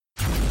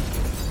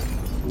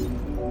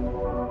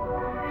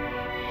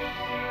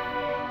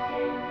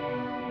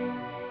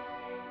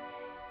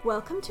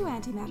Welcome to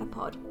Antimatter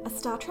Pod, a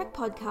Star Trek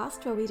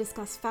podcast where we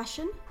discuss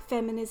fashion,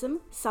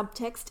 feminism,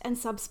 subtext, and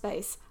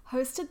subspace,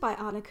 hosted by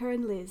Annika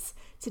and Liz.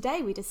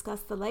 Today we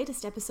discuss the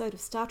latest episode of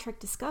Star Trek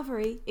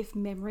Discovery, If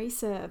Memory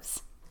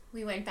Serves.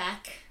 We went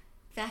back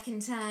in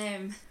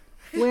time.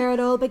 Where it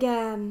all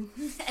began.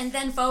 And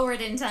then forward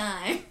in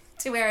time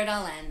to where it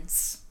all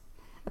ends.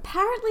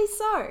 Apparently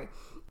so.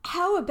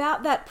 How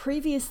about that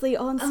previously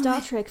on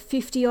Star Trek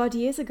 50-odd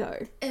years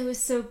ago? It was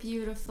so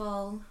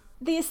beautiful.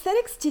 The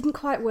aesthetics didn't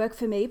quite work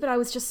for me, but I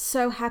was just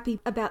so happy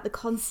about the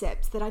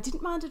concept that I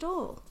didn't mind at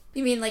all.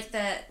 You mean like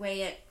the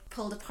way it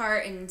pulled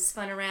apart and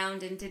spun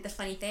around and did the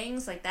funny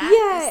things? Like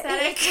that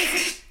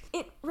aesthetic?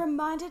 It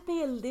reminded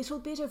me a little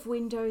bit of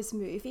Windows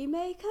Movie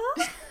Maker.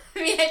 I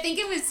mean, I think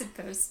it was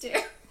supposed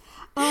to.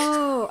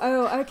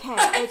 Okay.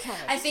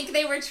 I think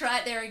they were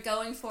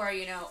going for,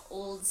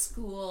 old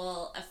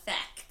school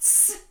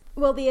effects.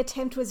 Well, the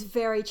attempt was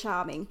very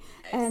charming,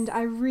 and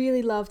I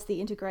really loved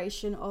the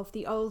integration of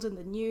the old and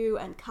the new,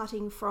 and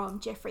cutting from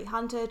Jeffrey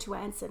Hunter to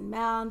Anson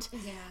Mount.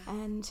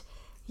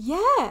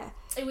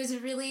 It was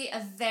really a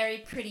very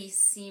pretty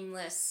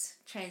seamless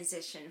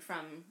transition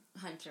from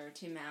Hunter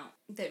to Mount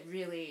that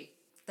really,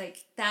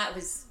 that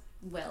was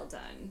well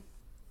done.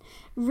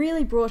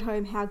 Really brought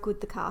home how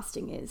good the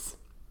casting is.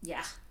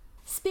 Yeah.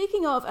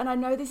 Speaking of, and I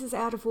know this is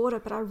out of order,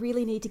 but I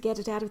really need to get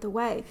it out of the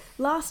way.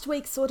 Last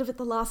week, sort of at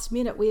the last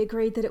minute, we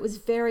agreed that it was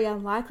very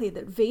unlikely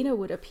that Vina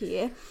would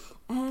appear.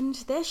 And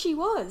there she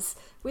was,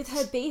 with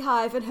her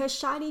beehive and her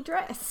shiny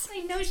dress.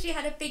 I know, she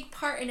had a big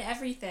part in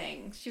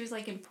everything. She was,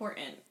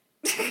 important.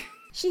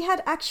 She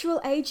had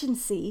actual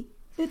agency.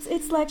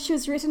 It's like she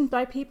was written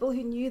by people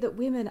who knew that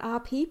women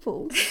are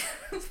people.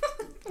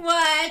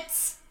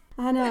 What?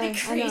 I know. What a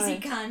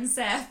crazy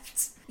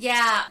concept.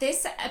 Yeah,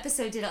 this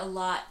episode did a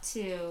lot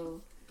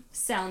to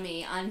sell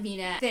me on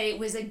Vina that it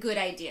was a good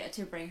idea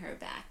to bring her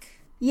back.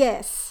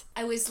 Yes.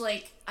 I was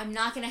like, I'm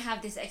not going to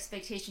have this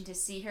expectation to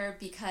see her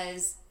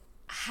because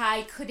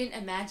I couldn't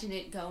imagine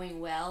it going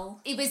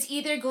well. It was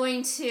either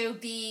going to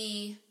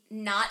be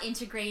not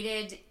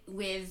integrated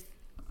with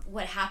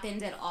what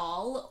happened at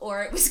all,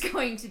 or it was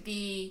going to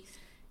be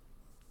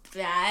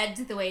bad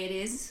the way it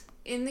is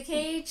in the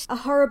cage. A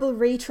horrible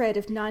retread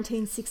of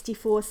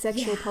 1964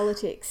 sexual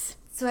politics.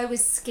 So I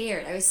was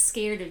scared. I was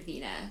scared of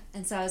Vina.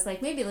 And so I was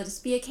like, maybe it'll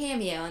just be a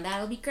cameo and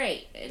that'll be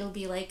great. It'll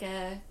be like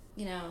a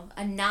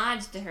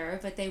nod to her,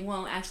 but they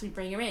won't actually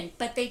bring her in.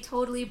 But they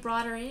totally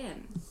brought her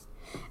in.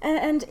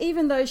 And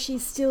even though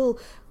she's still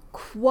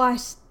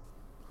quite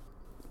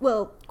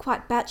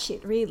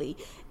batshit, really,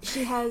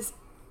 she has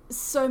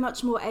so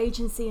much more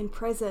agency and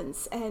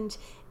presence. And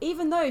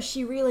even though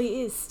she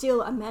really is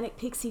still a manic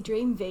pixie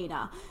dream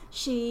Vina,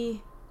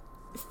 she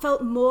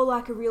felt more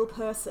like a real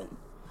person.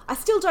 I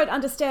still don't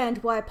understand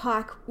why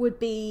Pike would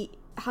be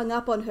hung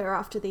up on her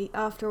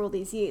after all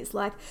these years.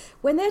 Like,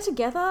 when they're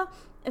together,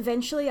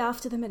 eventually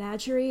after the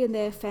menagerie in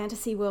their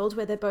fantasy world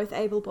where they're both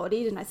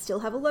able-bodied, and I still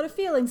have a lot of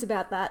feelings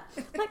about that.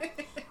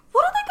 Like,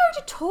 what are they going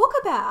to talk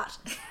about?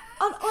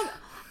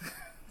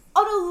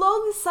 On a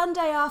long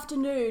Sunday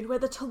afternoon where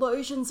the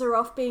Telosians are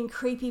off being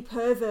creepy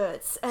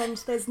perverts and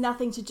there's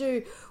nothing to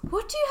do,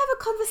 what do you have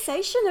a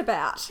conversation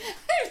about?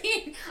 I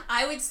mean,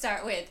 I would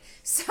start with,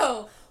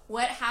 so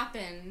what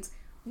happened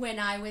when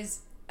I was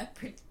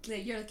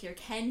you're like your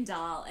Ken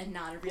doll and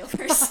not a real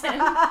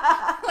person?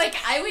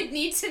 I would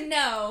need to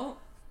know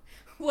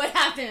what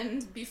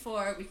happened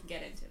before we can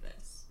get into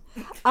this.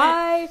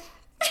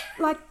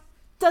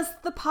 Does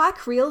the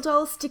Pike real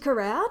doll stick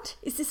around?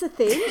 Is this a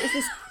thing? Is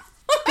this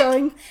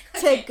going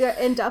to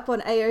end up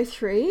on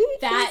AO3?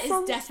 That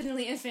is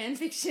definitely a fan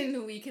fiction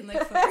that we can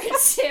look forward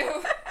to.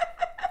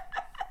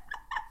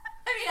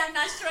 I mean, I'm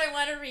not sure I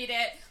want to read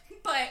it,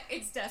 but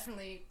it's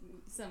definitely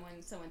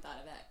someone thought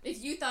of that.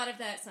 If you thought of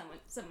that, someone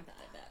thought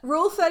of that.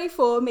 Rule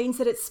 34 means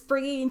that it's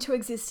springing into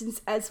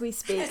existence as we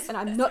speak, and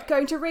I'm not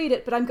going to read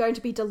it, but I'm going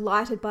to be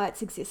delighted by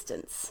its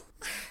existence.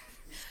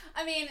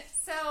 I mean,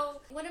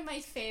 so one of my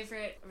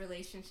favorite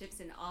relationships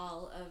in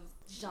all of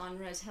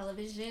genre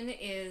television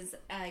is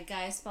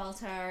Gaius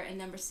Baltar and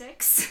Number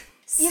 6.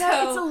 It's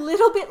a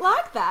little bit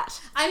like that.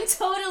 I'm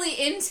totally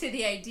into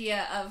the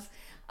idea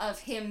of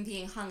him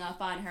being hung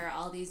up on her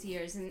all these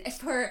years, and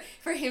for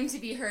him to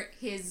be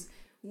his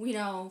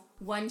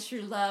one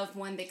true love,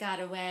 one that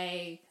got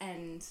away,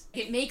 and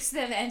it makes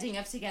them ending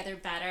up together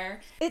better.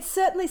 It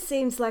certainly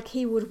seems like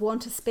he would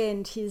want to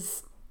spend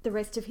the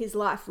rest of his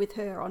life with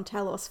her on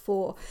Talos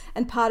 4,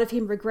 and part of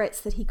him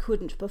regrets that he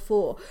couldn't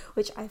before,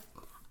 which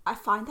I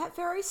find that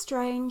very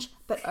strange,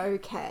 but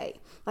okay.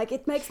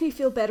 It makes me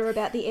feel better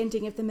about the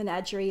ending of the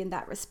menagerie in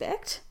that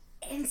respect.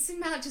 And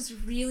Mount just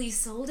really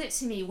sold it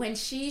to me. When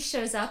she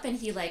shows up and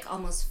he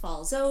almost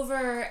falls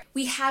over,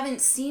 we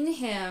haven't seen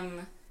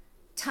him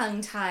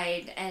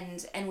tongue-tied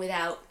and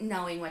without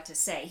knowing what to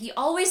say. He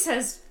always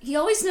knows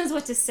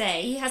what to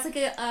say. He has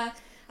a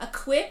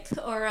quip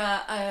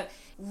or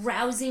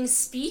rousing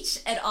speech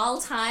at all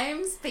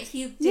times, but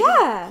he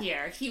didn't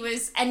hear. He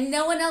was, and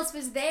no one else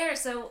was there,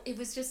 so it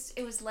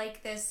was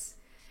like this,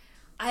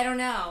 I don't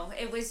know,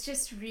 it was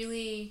just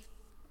really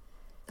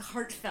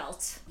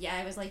heartfelt. Yeah,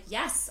 I was like,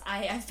 yes,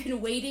 I've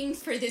been waiting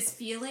for this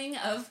feeling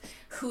of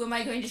who am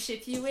I going to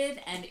ship you with,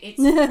 and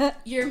it's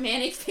your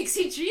manic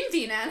pixie dream,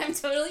 Vina, and I'm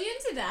totally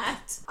into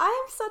that.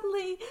 I am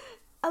suddenly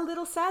a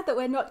little sad that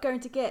we're not going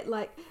to get,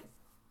 like,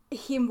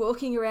 him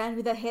walking around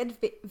with a head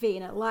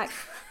Vina, like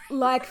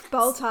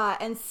Baltar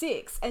and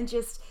Six, and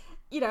just,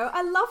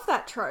 I love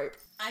that trope.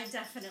 I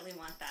definitely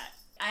want that.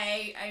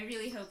 I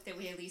really hope that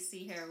we at least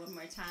see her one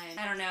more time.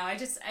 I don't know.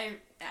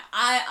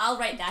 I'll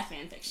write that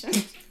fan fiction.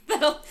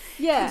 That'll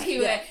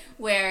be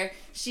where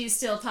she's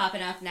still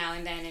popping up now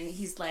and then, and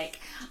he's like,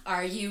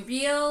 "Are you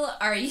real?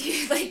 Are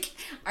you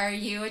are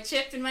you a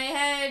chip in my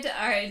head?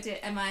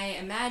 Am I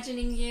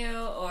imagining you?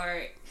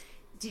 Or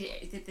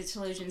did the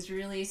delusions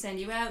really send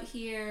you out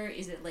here?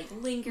 Is it like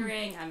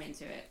lingering?" I'm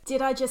into it.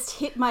 Did I just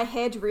hit my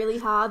head really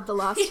hard the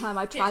last time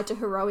I tried to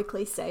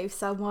heroically save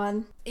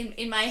someone?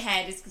 In my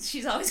head,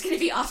 she's always going to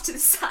be off to the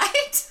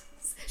side.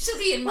 She'll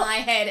be in my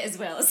head as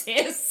well as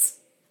his.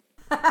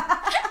 Because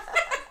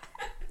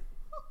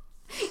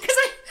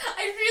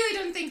I really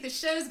don't think the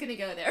show's going to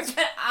go there,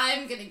 but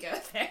I'm going to go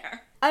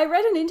there. I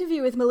read an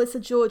interview with Melissa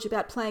George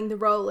about playing the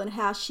role and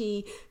how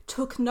she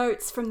took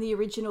notes from the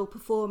original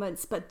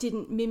performance but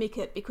didn't mimic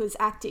it because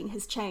acting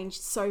has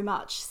changed so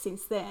much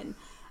since then.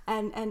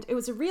 And it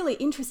was a really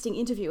interesting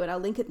interview, and I'll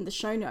link it in the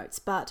show notes,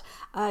 but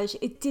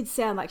it did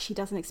sound like she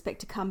doesn't expect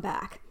to come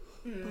back.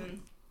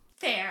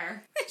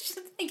 Fair.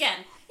 Again,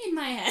 in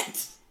my head.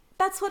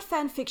 That's what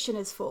fan fiction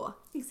is for.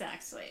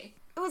 Exactly.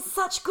 It was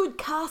such good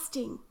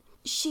casting.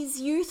 She's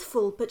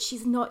youthful, but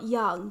she's not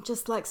young,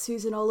 just like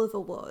Susan Oliver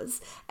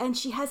was. And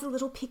she has a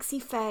little pixie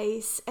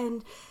face.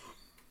 And,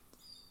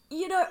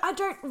 I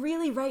don't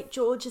really rate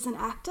George as an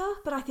actor,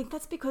 but I think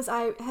that's because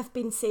I have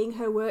been seeing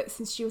her work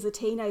since she was a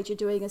teenager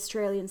doing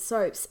Australian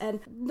soaps. And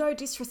no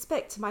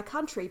disrespect to my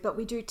country, but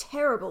we do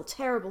terrible,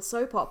 terrible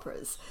soap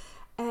operas.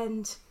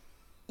 And,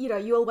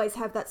 you always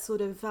have that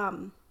sort of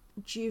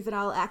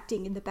juvenile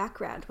acting in the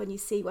background when you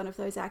see one of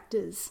those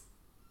actors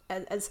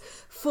as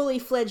fully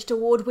fledged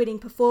award-winning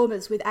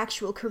performers with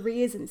actual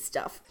careers and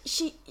stuff.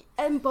 She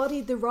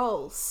embodied the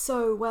role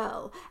so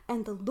well,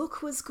 and the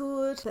look was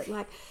good, but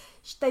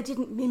they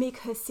didn't mimic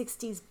her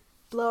 60s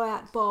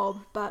blowout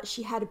bob, but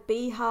she had a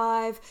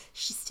beehive,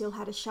 she still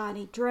had a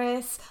shiny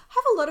dress. I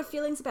have a lot of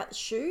feelings about the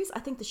shoes. I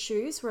think the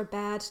shoes were a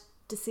bad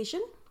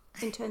decision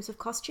in terms of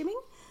costuming,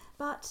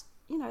 but,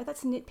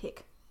 that's a nitpick.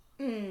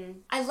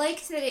 I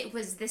liked that it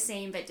was the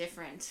same but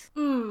different.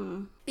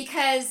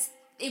 Because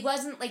it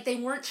wasn't like they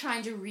weren't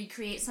trying to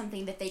recreate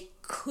something that they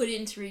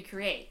couldn't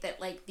recreate. That,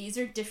 these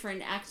are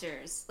different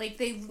actors. They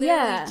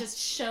literally just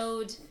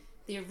showed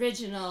the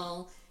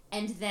original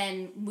and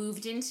then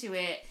moved into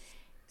it.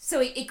 So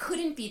it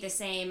couldn't be the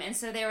same. And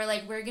so they were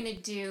like, we're going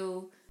to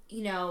do,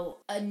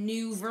 a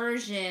new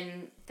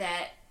version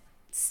that,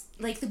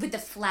 with the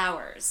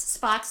flowers,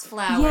 Spock's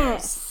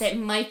flowers that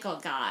Michael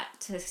got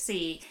to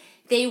see.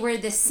 They were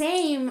the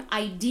same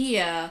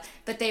idea,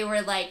 but they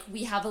were like,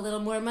 we have a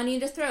little more money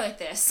to throw at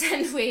this,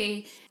 and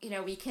we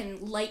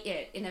can light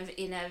it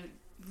in a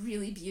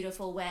really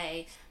beautiful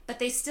way. But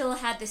they still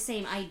had the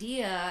same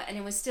idea, and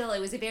it was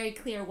very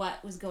clear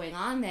what was going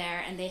on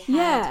there, and they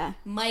had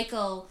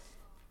Michael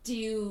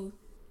do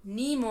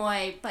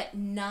Nimoy, but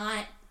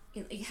not,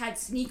 it had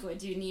Sonequa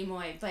do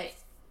Nimoy, but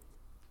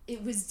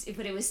it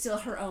was still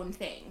her own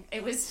thing.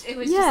 It was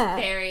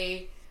just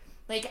very...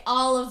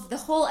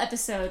 the whole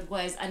episode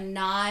was a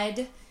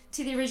nod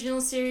to the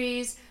original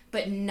series,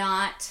 but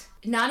not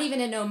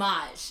even an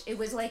homage. It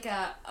was like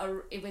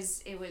it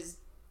was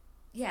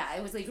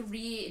like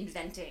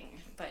reinventing,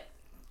 but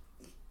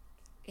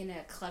in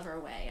a clever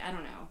way. I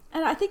don't know.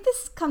 And I think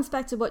this comes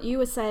back to what you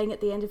were saying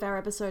at the end of our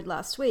episode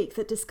last week,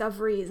 that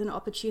Discovery is an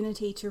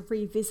opportunity to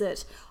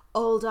revisit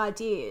old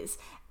ideas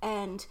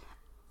and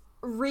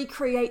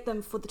recreate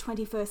them for the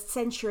 21st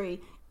century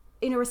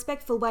in a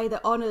respectful way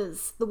that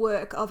honours the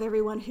work of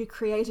everyone who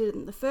created it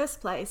in the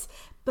first place,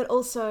 but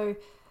also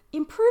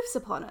improves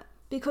upon it.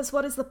 Because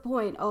what is the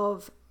point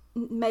of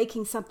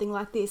making something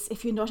like this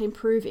if you're not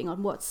improving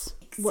on what's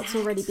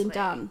already been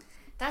done?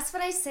 That's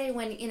what I say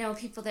when,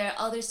 people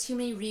there's too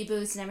many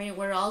reboots and everything.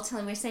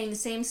 We're saying the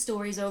same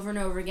stories over and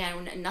over again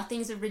when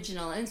nothing's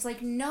original. And it's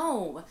like,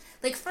 no.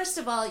 First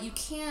of all, you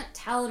can't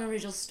tell an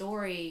original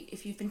story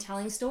if you've been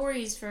telling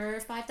stories for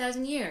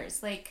 5,000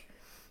 years.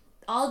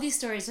 All these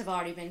stories have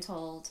already been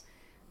told,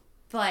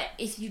 but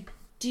if you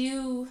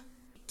do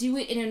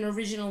it in an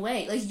original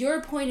way,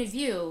 your point of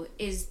view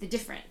is the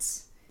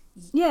difference.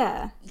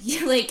 Yeah.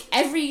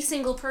 Every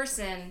single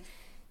person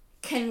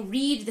can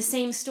read the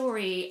same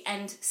story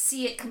and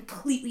see it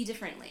completely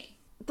differently.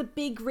 The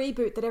big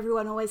reboot that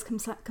everyone always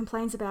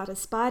complains about is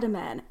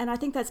Spider-Man, and I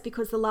think that's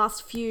because the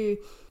last few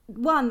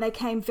one, they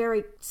came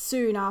very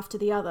soon after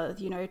the other,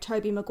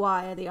 Toby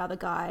Maguire, the other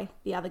guy.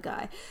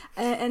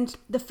 And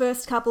the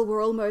first couple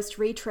were almost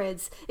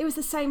retreads. It was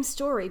the same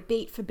story,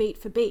 beat for beat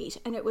for beat.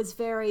 And it was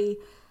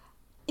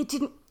it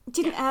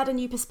didn't add a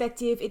new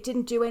perspective. It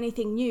didn't do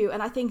anything new.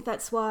 And I think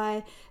that's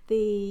why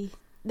the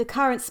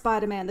current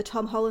Spider-Man, the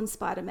Tom Holland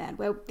Spider-Man,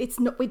 where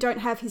we don't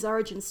have his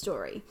origin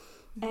story.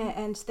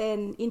 And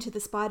then Into the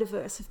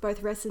Spider-Verse have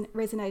both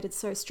resonated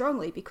so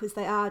strongly because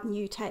they are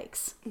new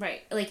takes.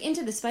 Right. Like,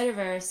 Into the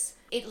Spider-Verse,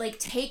 it, like,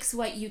 takes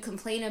what you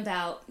complain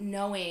about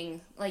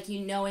knowing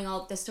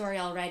all the story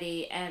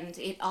already and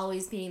it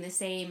always being the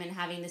same and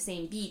having the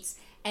same beats,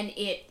 and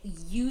it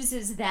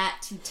uses that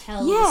to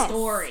tell the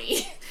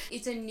story.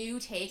 It's a new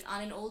take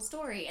on an old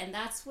story, and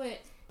that's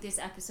what this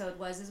episode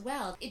was as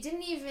well. It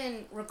didn't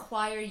even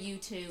require you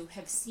to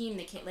have seen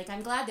the cage. Like,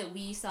 I'm glad that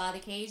we saw the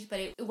cage, but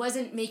it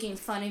wasn't making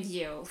fun of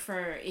you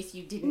for if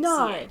you didn't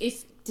see it.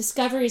 If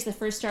Discovery is the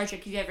first Star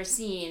Trek you've ever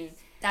seen,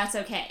 that's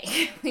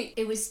okay.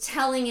 It was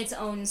telling its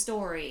own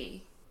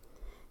story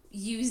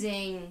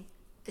using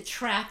the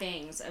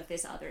trappings of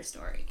this other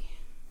story.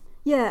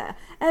 Yeah,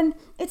 and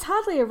it's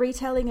hardly a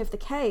retelling of the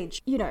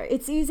cage.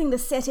 It's using the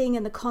setting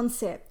and the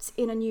concept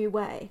in a new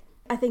way.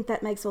 I think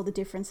that makes all the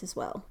difference as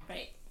well.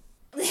 Right.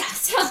 Yeah,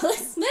 so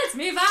let's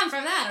move on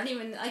from that.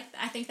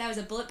 I think that was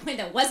a bullet point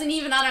that wasn't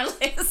even on our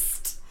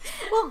list.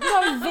 Well,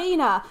 no,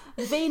 Vina.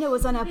 Vina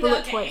was on our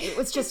bullet point. It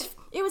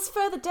was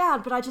further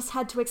down, but I just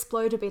had to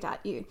explode a bit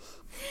at you.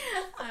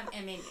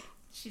 I mean,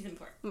 she's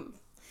important.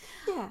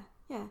 Yeah.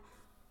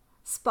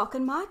 Spock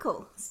and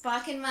Michael.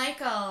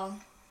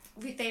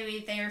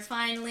 They were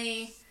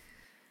finally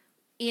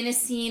in a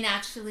scene,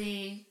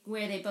 actually,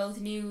 where they both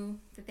knew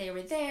that they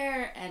were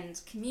there and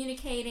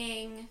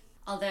communicating.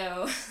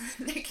 Although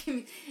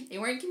they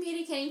weren't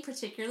communicating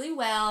particularly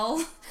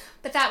well.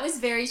 But that was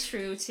very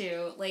true,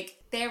 too. Like,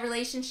 their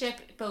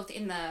relationship, both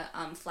in the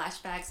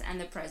flashbacks and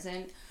the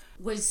present,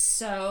 was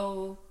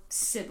so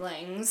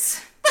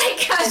siblings.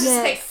 Like, I was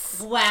just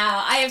like,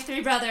 wow, I have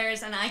 3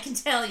 brothers, and I can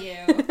tell you.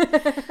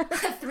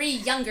 3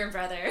 younger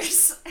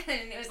brothers. And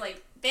it was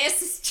like,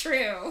 this is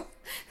true.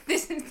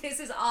 This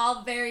is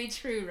all very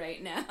true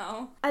right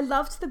now. I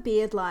loved the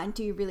beard line.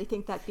 Do you really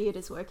think that beard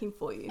is working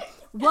for you?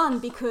 One,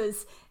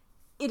 because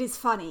it is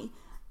funny,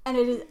 and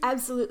it is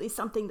absolutely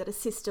something that a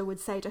sister would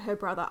say to her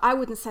brother. I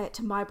wouldn't say it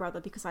to my brother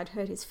because I'd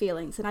hurt his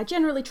feelings, and I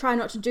generally try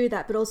not to do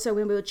that, but also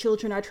when we were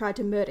children, I tried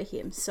to murder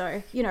him.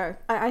 So,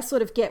 I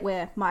sort of get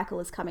where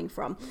Michael is coming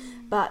from.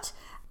 But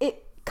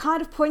it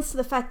kind of points to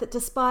the fact that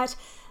despite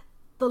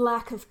the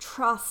lack of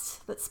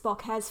trust that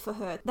Spock has for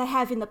her, they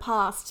have in the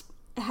past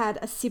had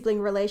a sibling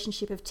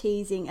relationship of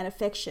teasing and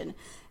affection,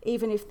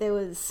 even if there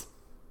was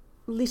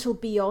little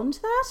beyond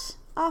that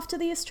after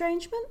the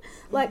estrangement.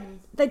 Like,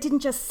 they didn't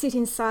just sit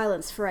in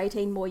silence for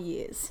 18 more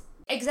years.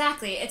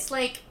 Exactly. It's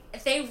like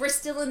they were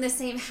still in the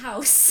same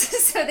house,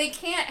 so they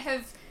can't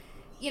have,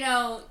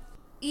 even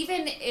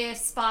if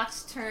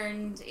Spock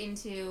turned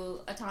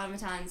into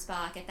automaton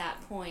Spock at that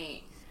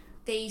point,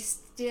 they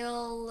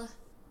still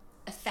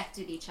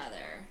affected each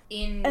other.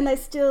 And they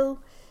still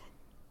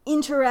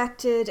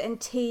interacted and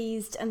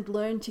teased and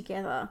learned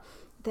together.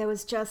 There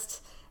was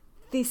just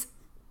this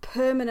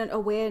permanent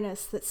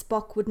awareness that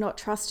Spock would not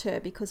trust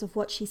her because of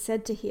what she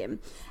said to him.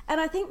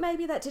 And I think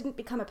maybe that didn't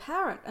become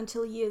apparent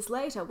until years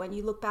later when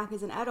you look back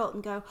as an adult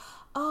and go,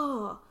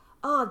 oh,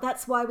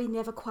 that's why we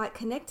never quite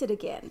connected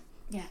again.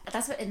 Yeah,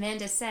 that's what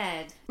Amanda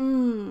said.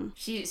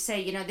 She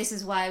said, this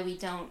is why we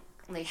don't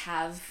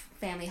have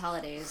family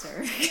holidays,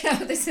 or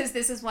this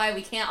is why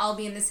we can't all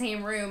be in the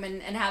same room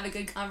and have a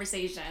good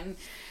conversation.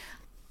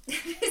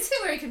 This is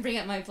where I can bring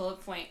up my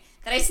bullet point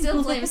that I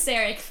still blame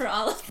Sarek for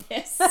all of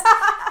this.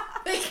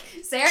 Like,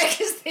 Sarek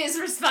is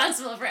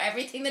responsible for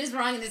everything that is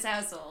wrong in this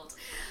household.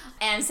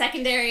 And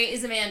secondary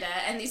is Amanda.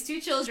 And these 2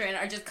 children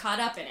are just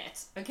caught up in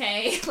it,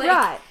 okay?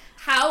 Right.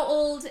 How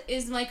old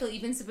is Michael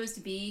even supposed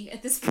to be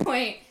at this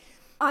point?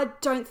 I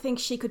don't think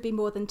she could be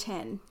more than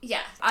 10.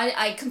 Yeah,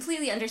 I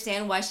completely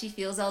understand why she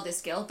feels all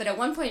this guilt, but at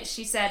one point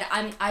she said,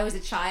 I was a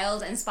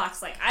child, and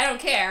Spock's like, I don't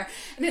care.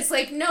 And it's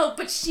like, no,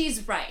 but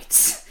she's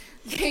right.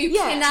 You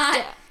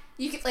cannot,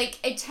 like,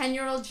 a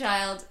 10-year-old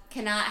child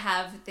cannot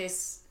have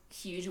this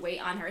huge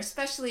weight on her,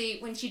 especially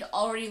when she'd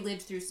already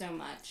lived through so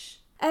much.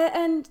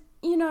 And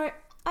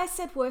I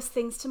said worse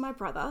things to my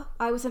brother.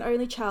 I was an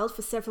only child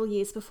for several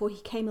years before he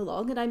came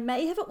along, and I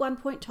may have at one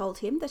point told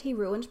him that he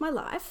ruined my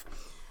life.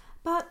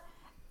 But,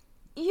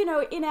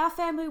 in our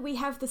family, we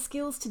have the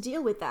skills to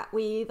deal with that.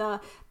 We either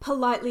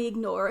politely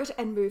ignore it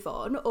and move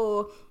on,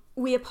 or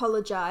we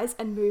apologise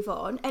and move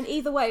on. And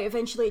either way,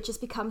 eventually it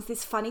just becomes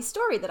this funny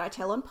story that I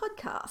tell on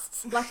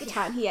podcasts, like the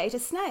time he ate a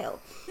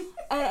snail.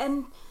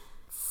 And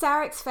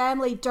Sarek's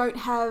family don't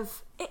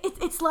have...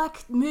 It's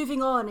like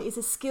moving on is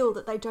a skill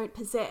that they don't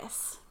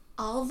possess.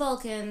 All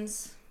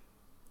Vulcans...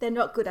 They're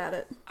not good at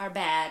it. ...are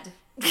bad.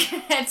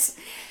 It's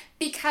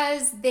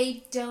because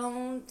they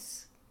don't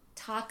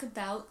talk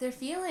about their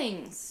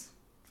feelings.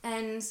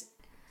 And,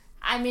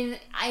 I mean,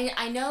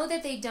 I know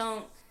that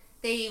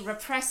they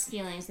repress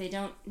feelings. They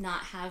don't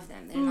not have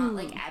them. They're not,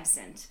 like,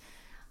 absent.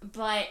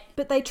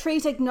 But they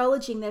treat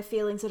acknowledging their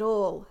feelings at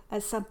all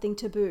as something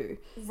taboo.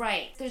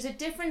 Right. There's a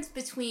difference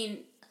between,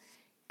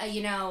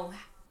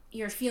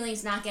 your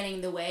feelings not getting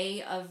in the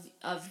way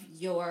of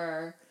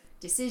your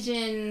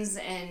decisions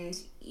and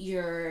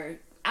your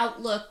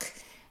outlook,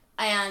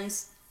 and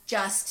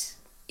just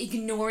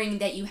ignoring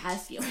that you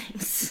have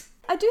feelings.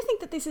 I do think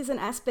that this is an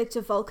aspect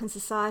of Vulcan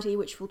society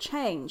which will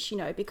change,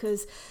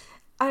 because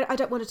I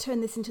don't want to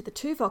turn this into the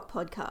Tuvok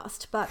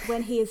podcast, but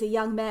when he is a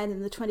young man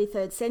in the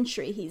 23rd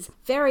century, he's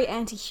very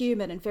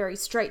anti-human and very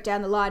straight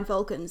down the line.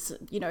 Vulcans,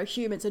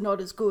 humans are not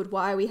as good.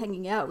 Why are we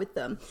hanging out with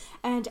them?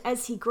 And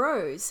as he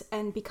grows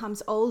and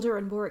becomes older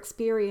and more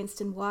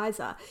experienced and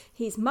wiser,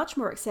 he's much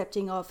more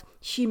accepting of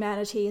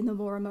humanity and the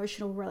more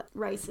emotional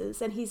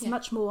races, and he's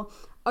much more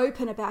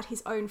open about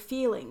his own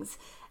feelings.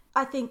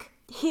 I think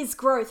his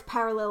growth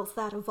parallels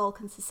that of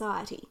Vulcan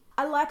society.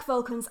 I like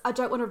Vulcans. I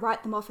don't want to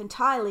write them off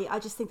entirely. I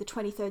just think the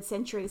 23rd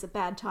century is a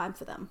bad time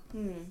for them.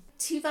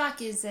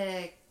 Tuvok is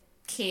a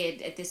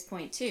kid at this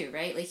point too,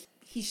 right? Like,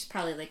 he's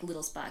probably like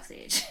little Spock's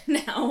age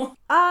now.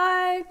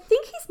 I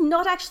think he's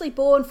not actually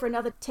born for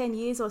another 10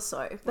 years or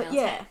so. But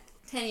well,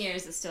 10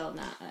 years is still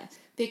not...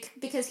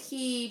 because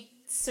he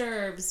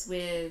serves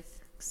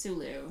with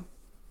Sulu.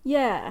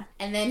 Yeah.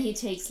 And then he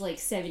takes like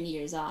 7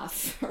 years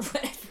off or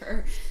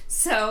whatever.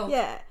 So...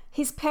 Yeah.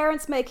 His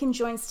parents make him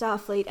join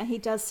Starfleet, and he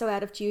does so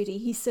out of duty.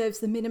 He serves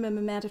the minimum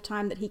amount of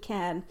time that he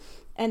can,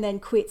 and then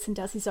quits and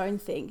does his own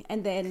thing.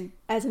 And then,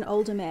 as an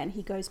older man,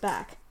 he goes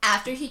back.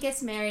 After he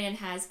gets married and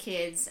has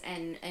kids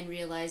and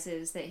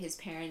realizes that his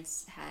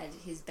parents had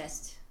his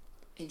best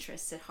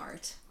interests at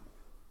heart.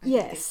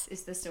 Yes.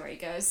 Is the story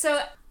goes.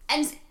 So,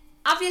 and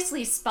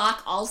obviously Spock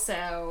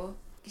also,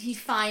 he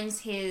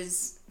finds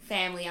his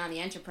family on the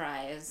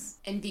Enterprise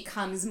and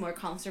becomes more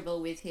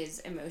comfortable with his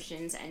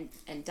emotions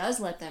and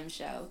does let them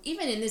show.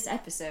 Even in this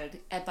episode,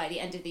 by the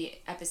end of the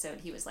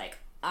episode, he was like,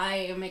 I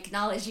am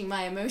acknowledging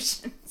my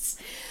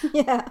emotions.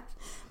 Yeah.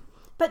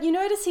 But you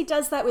notice he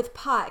does that with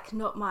Pike,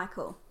 not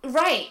Michael.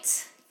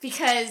 Right.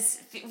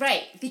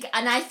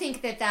 And I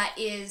think that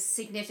is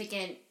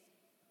significant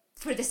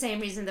for the same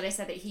reason that I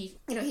said that he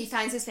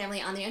finds his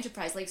family on the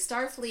Enterprise. Like,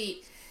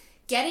 Starfleet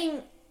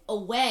getting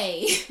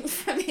away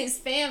from his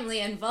family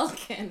and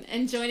Vulcan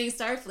and joining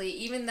Starfleet,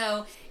 even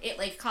though it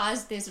like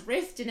caused this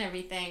rift and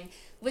everything,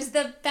 was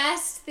the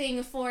best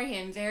thing for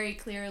him, very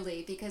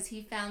clearly, because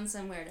he found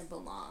somewhere to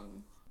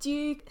belong. Do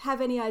you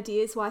have any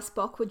ideas why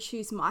Spock would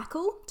choose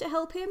Michael to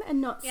help him and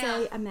not,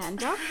 say,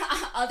 Amanda?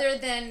 Other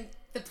than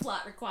the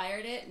plot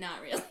required it,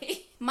 not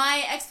really.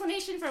 My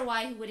explanation for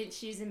why he wouldn't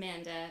choose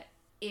Amanda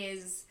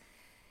is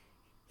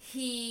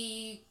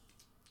he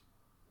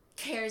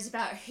cares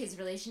about his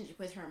relationship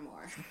with her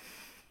more.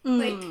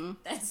 Like,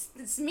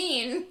 that's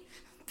mean,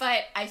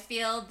 but I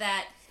feel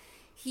that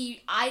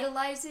he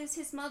idolizes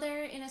his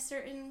mother in a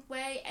certain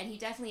way, and he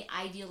definitely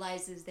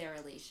idealizes their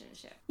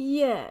relationship.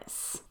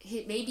 Yes.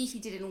 Maybe he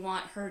didn't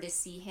want her to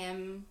see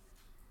him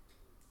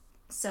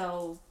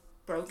so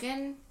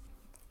broken.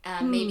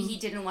 Maybe he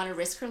didn't want to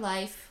risk her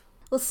life.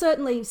 Well,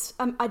 certainly,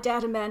 I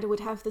doubt Amanda would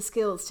have the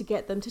skills to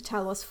get them to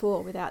Talos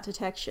 4 without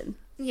detection.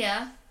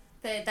 Yeah.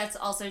 That's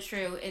also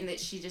true in that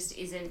she just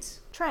isn't...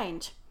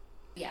 trained.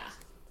 Yeah.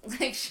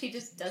 Like, she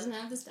just doesn't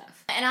have the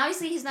stuff. And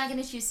obviously he's not going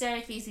to choose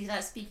Sarek because he's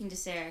not speaking to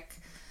Sarek.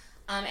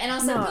 And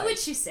also, who would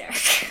choose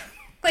Sarek?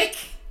 Like...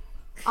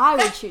 I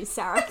would choose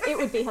Sarek. It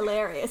would be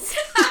hilarious.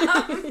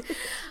 And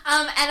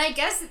I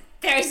guess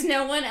there's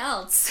no one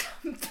else.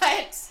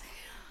 But...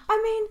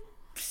 I mean,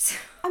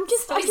 I'm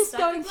just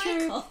going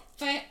through... Michael,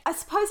 but... I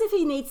suppose if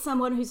he needs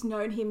someone who's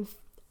known him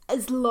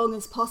as long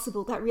as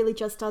possible, that really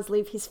just does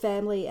leave his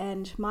family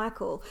and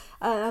Michael,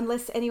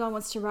 unless anyone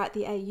wants to write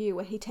the AU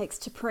where he takes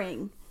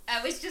T'Pring.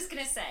 I was just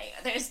gonna say,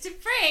 there's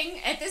T'Pring.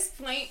 At this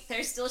point,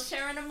 they're still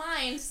sharing a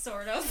mind,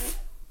 sort of.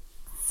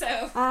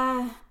 So...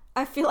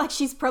 I feel like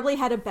she's probably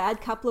had a bad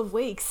couple of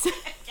weeks.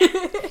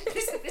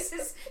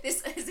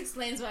 This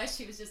explains why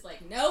she was just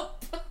like,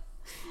 nope.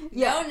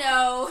 Yeah.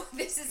 No,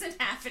 this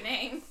isn't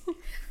happening.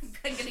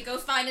 I'm gonna go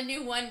find a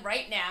new one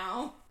right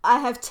now. I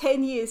have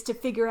 10 years to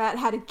figure out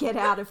how to get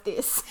out of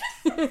this.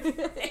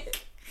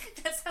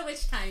 That's how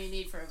much time you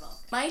need for a Vulcan.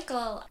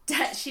 Michael,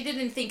 she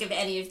didn't think of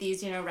any of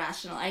these,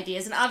 rational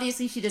ideas, and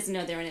obviously she doesn't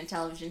know they're in a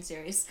television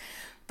series.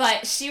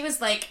 But she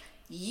was like,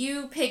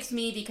 you picked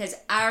me because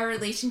our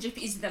relationship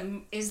is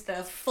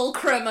the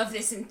fulcrum of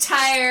this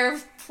entire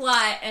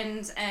plot,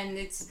 and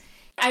it's...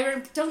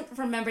 don't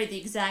remember the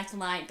exact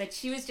line, but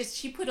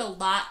she put a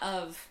lot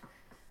of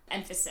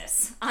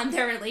emphasis on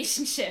their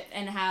relationship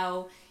and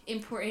how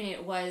important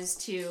it was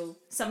to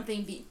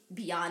something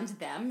beyond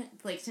them,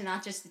 like to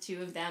not just the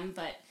two of them,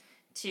 but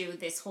to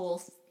this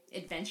whole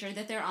adventure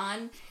that they're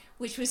on,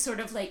 which was sort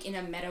of like, in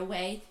a meta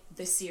way,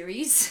 the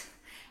series.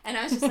 And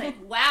I was just like,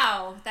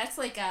 wow, that's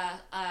like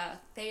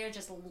they are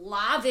just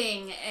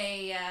lobbing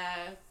a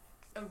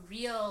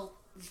real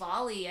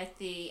volley at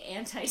the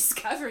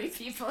anti-Discovery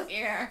people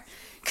here,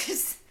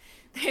 because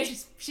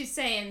she's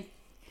saying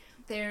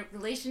their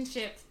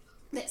relationship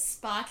that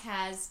Spock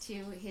has to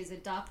his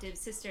adoptive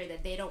sister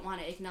that they don't want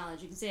to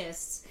acknowledge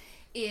exists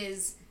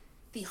is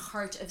the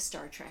heart of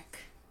Star Trek.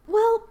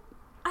 Well,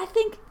 I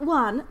think,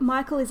 one,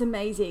 Michael is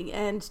amazing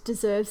and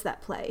deserves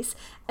that place.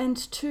 And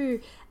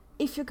two,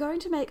 if you're going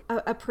to make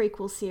a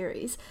prequel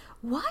series,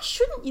 why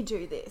shouldn't you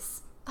do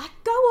this? Like,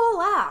 go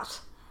all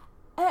out.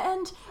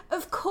 And,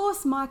 of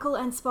course, Michael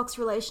and Spock's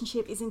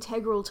relationship is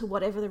integral to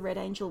whatever the Red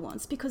Angel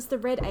wants, because the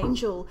Red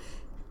Angel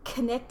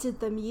connected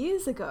them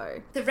years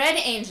ago. The Red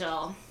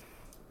Angel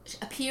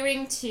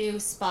appearing to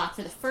Spock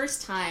for the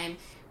first time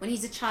when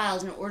he's a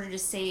child in order to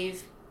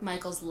save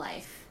Michael's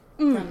life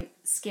from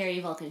scary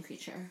Vulcan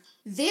creature.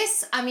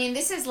 This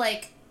is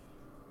like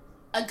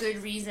a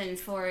good reason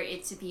for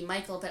it to be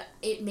Michael, but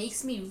it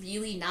makes me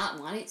really not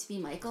want it to be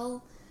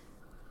Michael.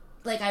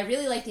 Like, I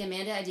really like the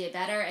Amanda idea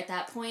better at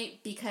that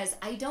point, because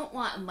I don't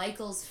want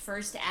Michael's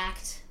first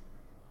act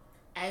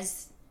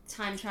as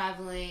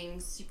time-traveling,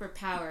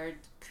 super-powered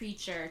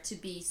creature to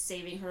be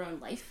saving her own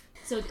life.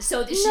 So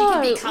that she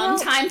can become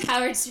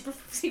time-powered,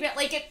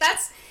 like,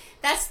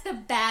 that's the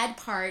bad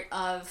part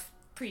of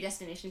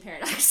predestination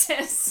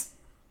paradoxes,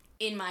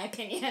 in my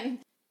opinion.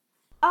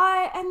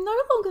 I am no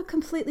longer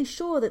completely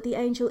sure that the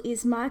Angel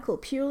is Michael,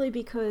 purely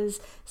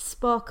because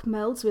Spock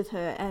melds with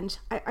her, and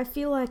I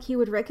feel like he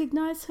would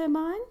recognize her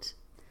mind.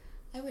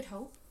 I would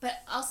hope. But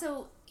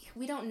also,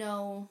 we don't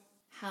know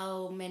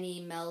how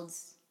many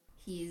melds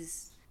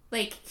he's...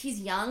 Like, he's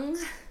young.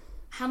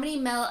 How many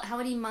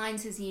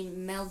minds has he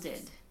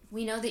melded?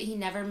 We know that he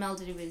never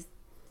melded with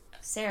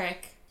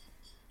Sarek.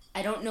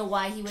 I don't know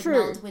why he would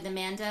meld with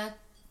Amanda,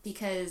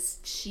 because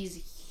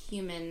she's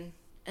human...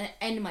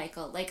 and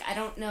Michael. Like, I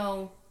don't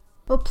know.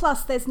 Well,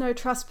 plus there's no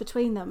trust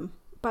between them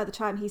by the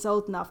time he's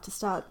old enough to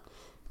start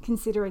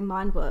considering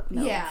mind work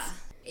melds. Yeah.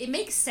 It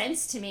makes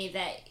sense to me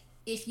that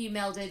if you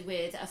melded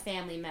with a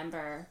family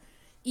member,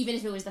 even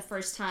if it was the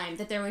first time,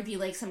 that there would be,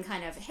 like, some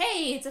kind of,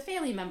 hey, it's a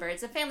family member,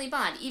 it's a family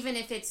bond, even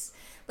if it's,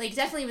 like,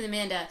 definitely with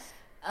Amanda.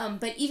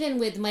 But even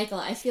with Michael,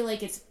 I feel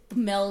like its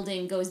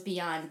melding goes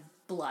beyond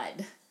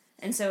blood.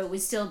 And so it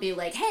would still be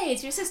like, hey,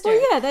 it's your sister.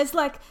 Well, yeah, there's,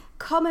 like,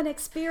 common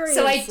experiences.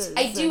 So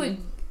I do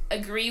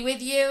agree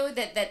with you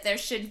that there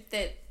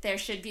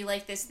should be,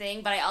 like, this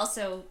thing, but I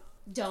also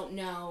don't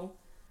know.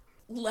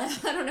 I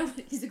don't know what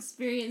his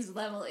experience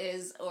level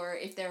is, or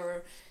if there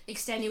were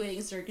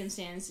extenuating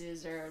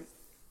circumstances, or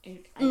I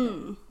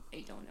don't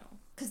know.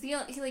 Because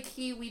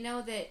we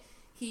know that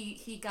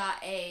he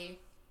got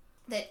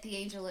that the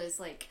Angel is,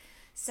 like,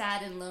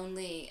 sad and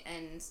lonely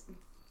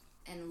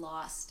and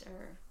lost,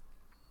 or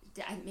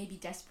maybe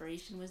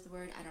desperation was the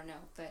word, I don't know,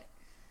 but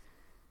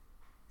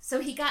so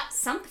he got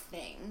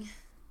something,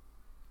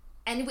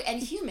 and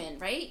human,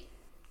 right?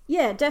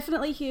 Yeah,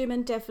 definitely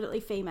human, definitely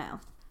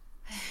female.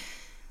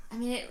 I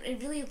mean,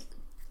 it really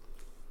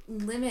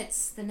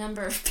limits the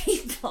number of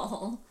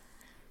people.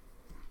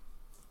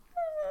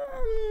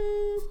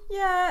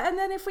 Yeah, and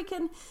then if we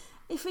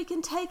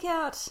can take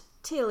out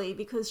Tilly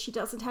because she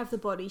doesn't have the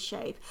body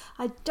shape,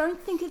 I don't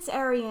think it's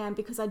Ariane,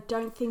 because I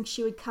don't think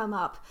she would come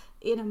up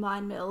in a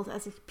mind meld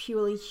as a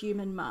purely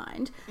human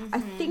mind. I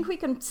think we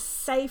can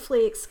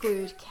safely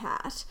exclude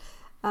Kat.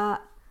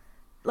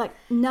 Like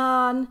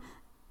Nan,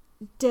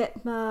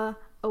 Detmer,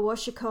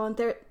 Awashikon,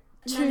 they're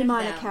two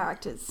minor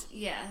characters.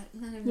 Yeah,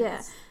 none of yeah.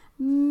 those.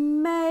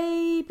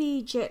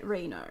 Maybe Jet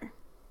Reno.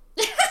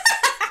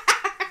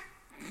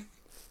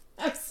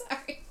 I'm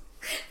sorry.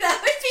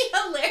 That would be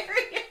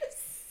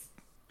hilarious.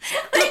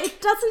 Like,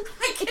 it doesn't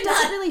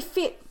really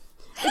fit.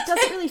 It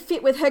doesn't really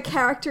fit with her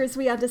character as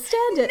we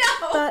understand it.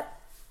 No. But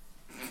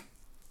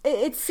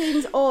it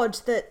seems odd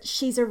that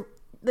she's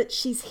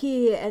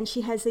here and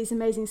she has these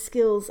amazing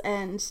skills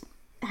and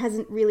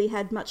hasn't really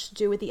had much to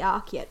do with the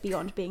Ark yet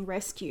beyond being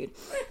rescued.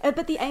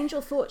 But the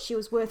Angel thought she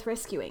was worth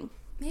rescuing.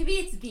 Maybe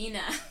it's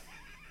Vina.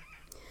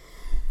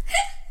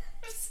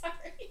 I'm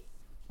sorry.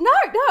 No,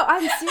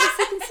 I'm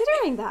seriously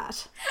considering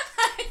that.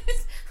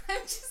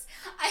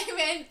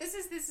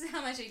 This is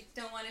how much I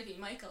don't want to be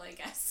Michael, I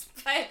guess.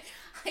 But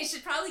I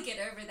should probably get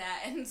over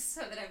that, and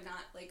so that I'm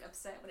not, like,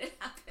 upset when it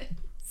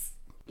happens.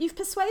 You've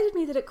persuaded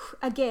me that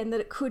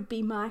it could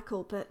be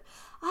Michael, but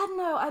I don't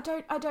know.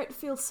 I don't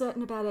feel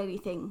certain about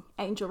anything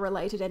Angel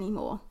related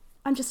anymore.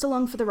 I'm just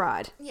along for the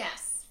ride.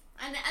 Yes,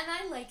 and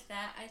I like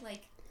that.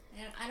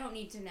 I don't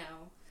need to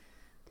know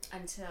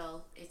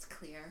until it's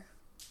clear.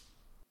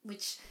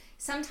 Which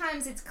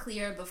sometimes it's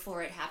clear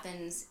before it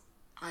happens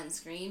on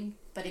screen,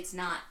 but it's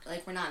not,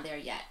 like, we're not there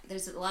yet.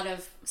 There's a lot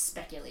of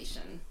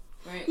speculation.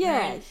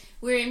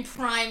 We're in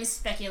prime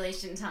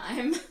speculation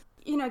time.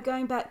 You know,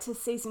 going back to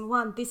season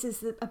 1, this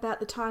is about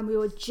the time we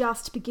were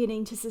just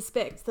beginning to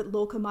suspect that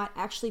Lorca might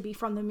actually be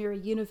from the mirror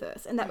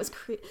universe, and that was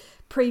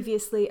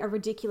previously a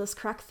ridiculous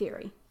crack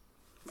theory.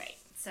 Right.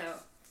 So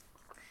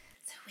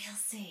we'll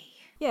see.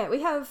 Yeah,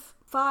 we have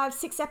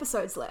 5-6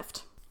 episodes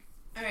left.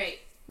 All right.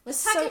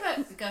 Let's talk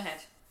about... Go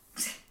ahead.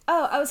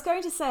 Oh, I was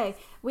going to say,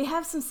 we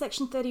have some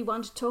Section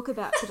 31 to talk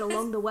about, but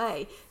along the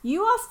way,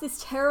 you asked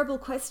this terrible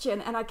question,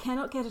 and I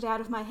cannot get it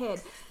out of my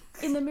head.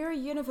 In the mirror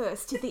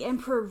universe, did the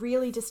Emperor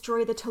really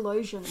destroy the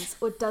Telosians,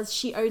 or does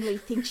she only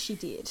think she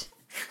did?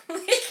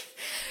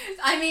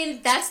 I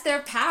mean, that's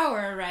their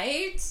power,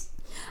 right?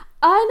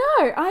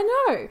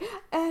 I know.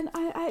 And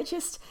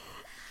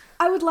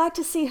I would like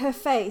to see her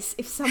face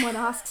if someone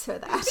asks her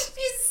that.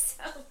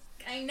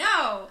 I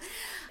know.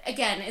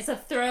 Again, it's a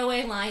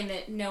throwaway line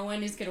that no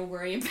one is going to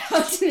worry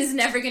about and is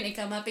never going to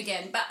come up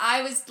again. But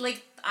I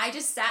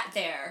just sat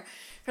there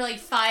for like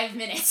 5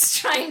 minutes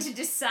trying to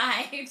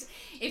decide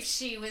if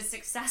she was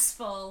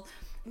successful,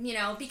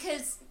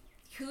 because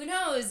who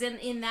knows,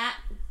 in that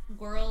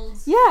world.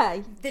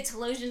 Yeah. The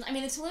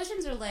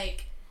Telosians are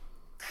like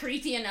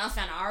creepy enough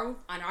on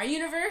our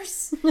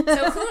universe.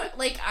 So who,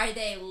 are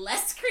they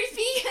less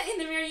creepy in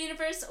the mirror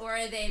universe, or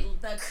are they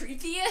the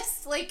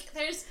creepiest?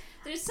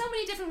 There's so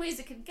many different ways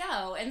it could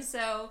go. And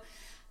so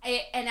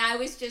I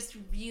was just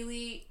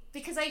really,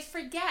 because I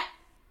forget,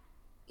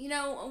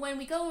 when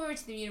we go over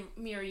to the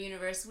mirror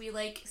universe, we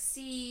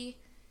see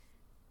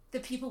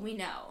the people we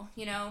know,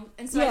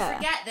 and so I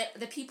forget that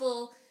the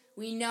people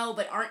we know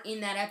but aren't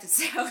in that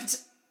episode,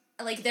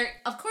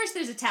 of course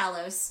there's a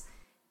Talos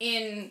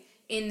in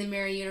the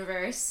mirror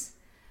universe,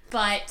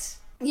 but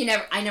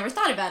I never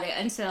thought about it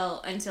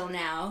until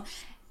now.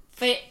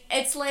 But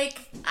it's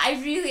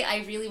I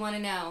really want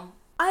to know.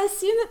 I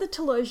assume that the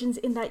Telosians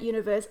in that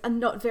universe are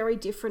not very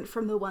different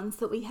from the ones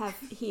that we have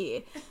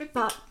here,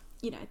 but,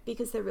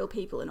 because they're real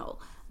people and all.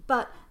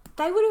 But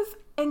they would have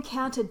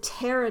encountered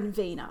Terran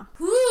Vina.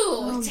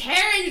 Ooh,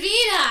 Terran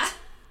Vina!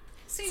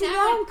 So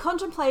now I'm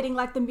contemplating,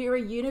 the mirror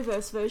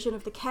universe version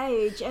of the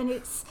cage, and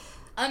it's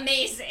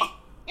amazing.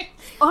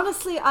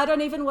 Honestly, I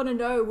don't even want to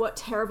know what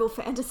terrible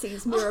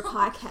fantasies Mirror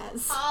Pike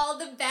has. All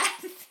the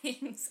bad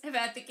things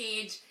about the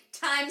cage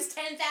times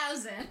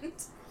 10,000.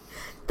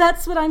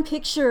 That's what I'm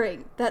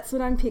picturing.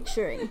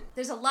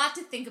 There's a lot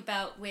to think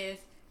about with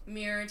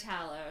Mirror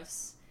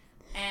Talos.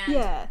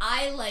 And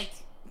I like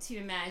to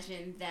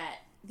imagine that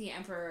the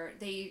Emperor,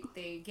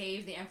 they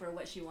gave the Emperor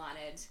what she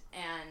wanted,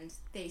 and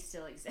they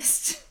still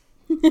exist.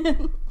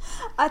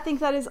 I think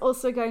that is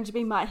also going to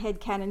be my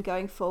headcanon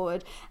going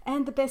forward.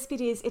 And the best bit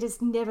is, it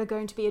is never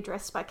going to be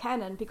addressed by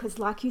canon, because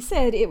like you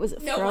said, it was a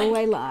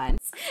throwaway line.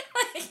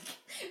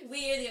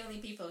 We are the only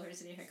people who are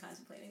sitting here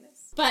contemplating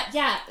this. But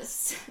yeah,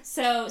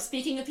 so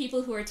speaking of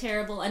people who are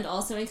terrible and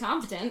also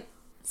incompetent,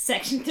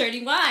 Section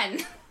 31.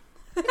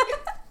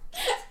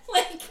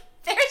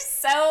 They're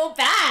so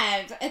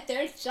bad at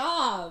their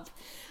job.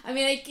 I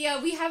mean,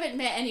 we haven't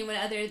met anyone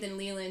other than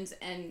Leland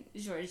and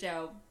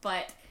Giorgio,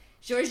 but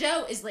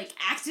Giorgio is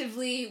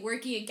actively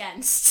working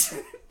against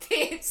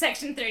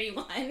Section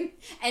 31,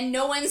 and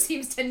no one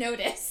seems to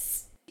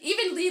notice.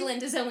 Even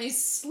Leland is only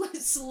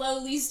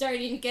slowly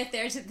starting to get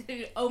there to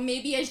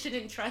maybe I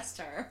shouldn't trust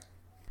her.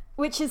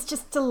 Which is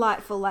just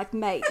delightful.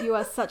 Mate, you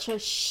are such a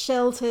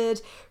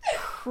sheltered,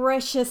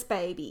 precious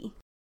baby.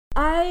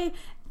 I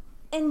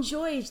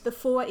enjoyed the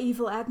 4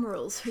 evil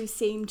admirals who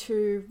seem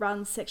to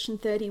run Section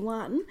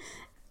 31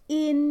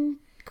 in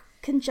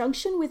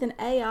conjunction with an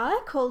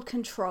AI called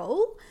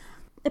Control.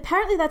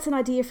 Apparently that's an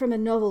idea from a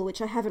novel which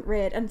I haven't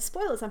read, and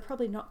spoilers, I'm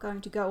probably not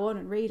going to go on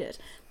and read it.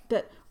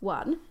 But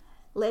 1,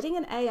 letting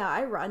an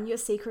AI run your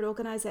secret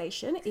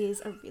organisation is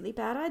a really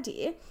bad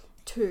idea.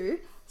 2,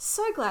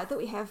 so glad that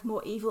we have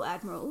more evil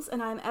admirals,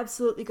 and I'm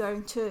absolutely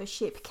going to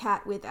ship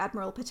Kat with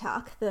Admiral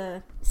Patak,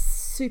 the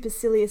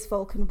supercilious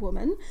Vulcan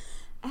woman.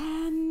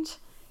 And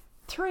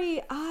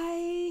 3,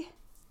 I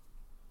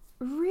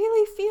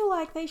really feel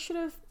like they should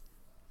have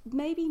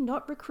maybe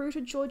not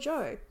recruited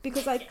Giorgio,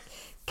 because I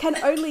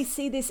can only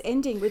see this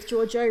ending with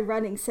Giorgio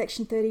running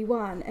Section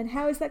 31, and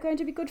how is that going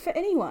to be good for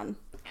anyone?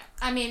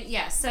 I mean,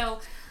 yeah, so...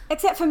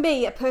 Except for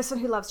me, a person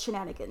who loves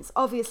shenanigans.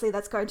 Obviously,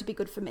 that's going to be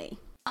good for me.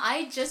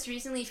 I just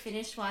recently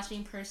finished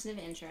watching Person of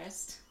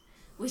Interest,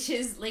 which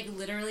is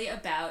literally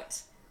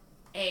about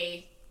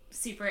a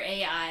super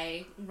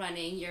AI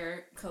running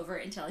your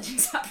covert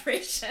intelligence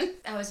operation.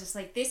 I was just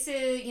this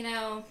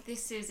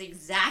is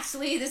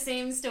exactly the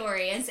same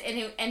story, and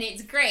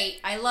it's great.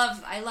 I love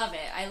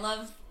it. I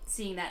love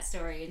seeing that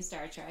story in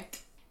Star Trek.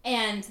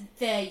 And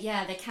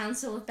the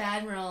Council of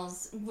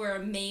Admirals were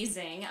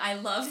amazing. I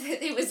love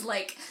that it was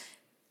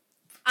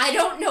I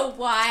don't know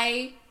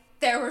why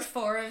there were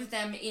 4 of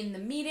them in the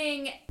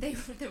meeting. There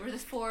were the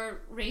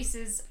 4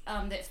 races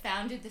that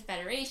founded the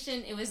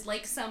Federation. It was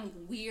some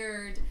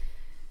weird...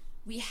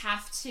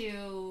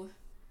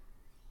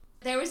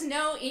 There was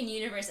no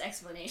in-universe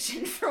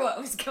explanation for what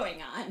was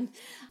going on.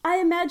 I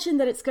imagine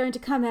that it's going to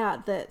come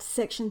out that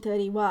Section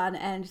 31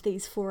 and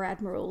these 4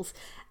 admirals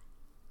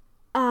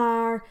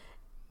are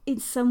in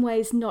some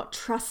ways not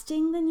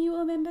trusting the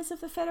newer members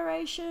of the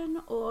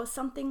Federation or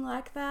something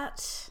like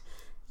that.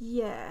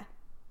 Yeah.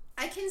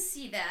 I can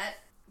see that.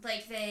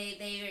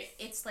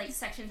 It's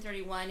Section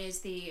 31 is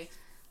the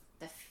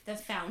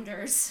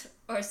founders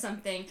or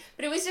something.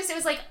 But it was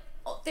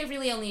they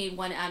really only need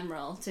 1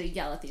 admiral to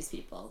yell at these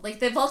people.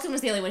 The Vulcan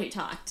was the only one who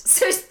talked.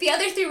 So the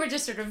other 3 were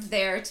just sort of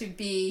there to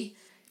be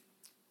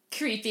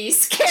creepy,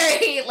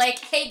 scary,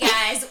 hey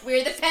guys,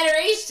 we're the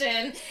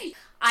Federation.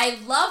 I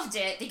loved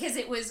it because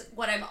it was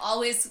what I'm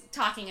always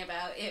talking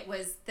about. It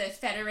was the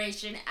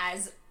Federation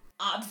as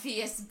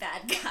obvious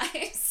bad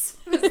guys.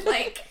 It was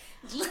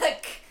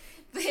look,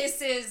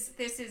 this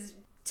is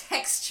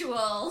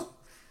textual.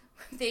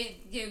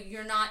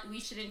 We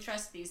shouldn't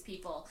trust these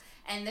people.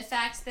 And the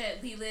fact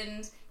that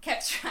Leland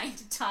kept trying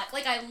to talk,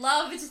 like, I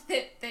loved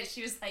that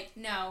she was like,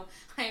 no,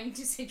 I'm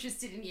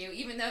disinterested in you,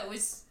 even though it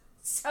was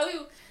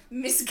so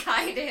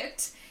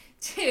misguided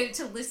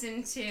to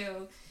listen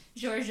to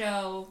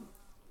Giorgio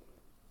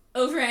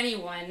over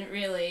anyone,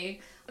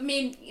 really. I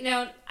mean,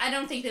 I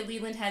don't think that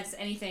Leland has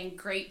anything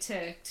great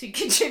to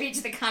contribute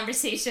to the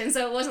conversation,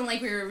 so it wasn't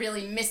like we were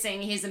really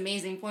missing his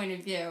amazing point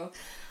of view.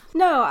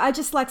 No, I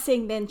just like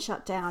seeing men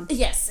shut down.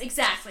 Yes,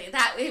 exactly.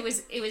 It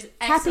was excellent.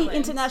 Happy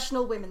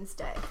International Women's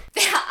Day.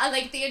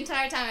 Like, the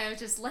entire time I was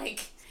just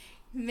like,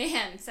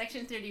 man,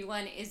 Section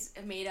 31 is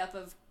made up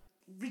of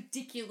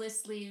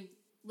ridiculously,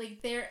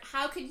 like,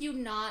 how could you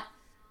not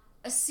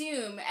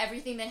assume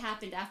everything that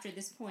happened after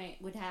this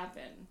point would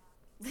happen?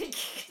 Like,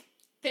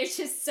 they're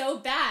just so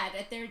bad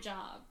at their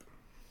job.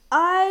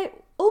 I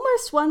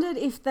almost wondered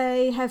if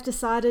they have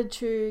decided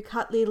to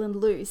cut Leland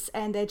loose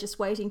and they're just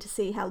waiting to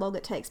see how long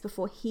it takes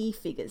before he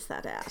figures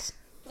that out.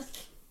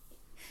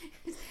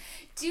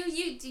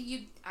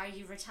 Are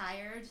you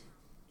retired?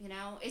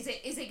 Is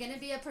it going to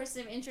be a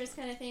person of interest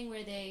kind of thing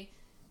where they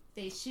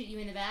shoot you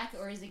in the back,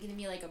 or is it going to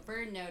be like a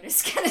burn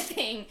notice kind of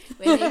thing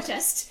where they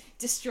just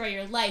destroy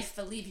your life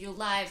but leave you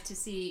alive to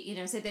see,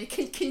 so they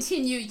can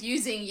continue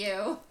using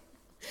you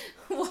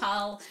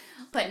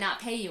but not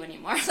pay you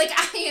anymore? Like,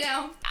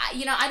 I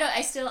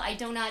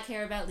do not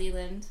care about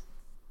Leland,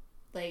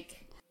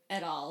 like,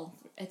 at all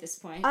at this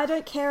point. I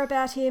don't care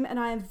about him, and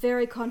I am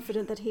very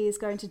confident that he is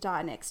going to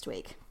die next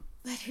week.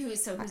 But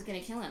who's going to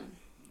kill him?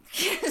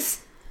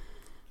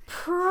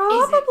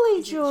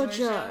 Probably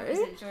Giorgio. Giorgio. Is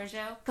it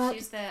Giorgio?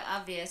 She's the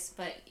obvious,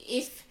 but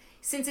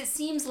since it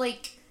seems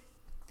like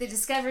the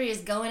Discovery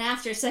is going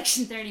after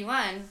Section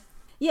 31...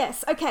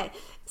 Yes, okay.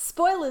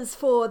 Spoilers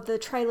for the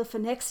trailer for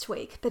next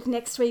week, but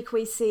next week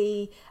we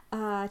see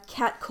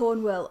Kat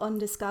Cornwell on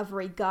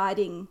Discovery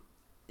guiding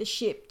the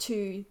ship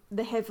to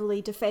the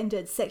heavily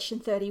defended Section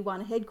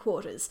 31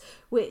 headquarters,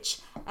 which,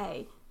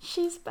 A,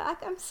 she's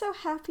back, I'm so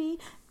happy.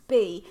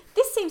 B,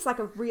 this seems like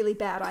a really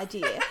bad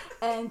idea,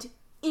 and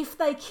if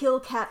they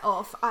kill Kat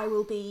off, I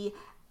will be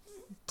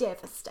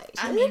devastated.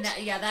 I mean,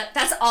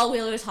 that's all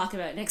we'll talk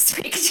about next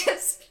week,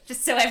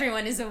 just so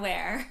everyone is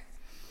aware.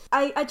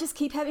 I just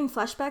keep having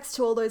flashbacks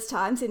to all those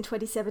times in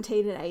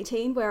 2017 and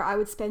 18 where I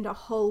would spend a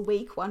whole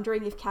week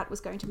wondering if Kat was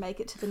going to make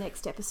it to the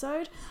next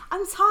episode.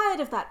 I'm tired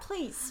of that.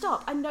 Please,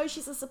 stop. I know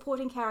she's a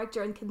supporting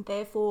character and can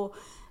therefore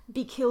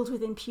be killed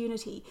with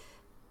impunity,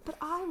 but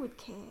I would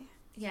care.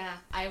 Yeah,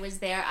 I was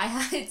there.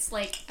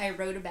 I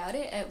wrote about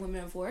it at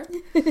Women of Warp.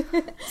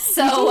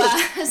 So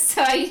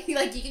you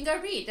can go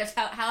read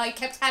about how I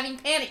kept having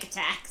panic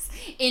attacks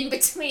in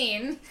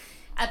between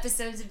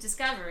episodes of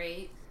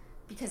Discovery,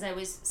 because I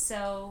was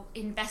so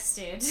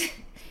invested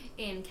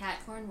in Kat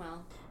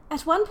Cornwell.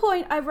 At one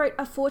point, I wrote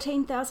a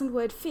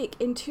 14,000-word fic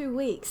in 2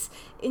 weeks,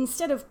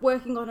 instead of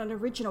working on an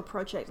original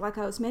project like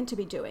I was meant to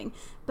be doing,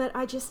 but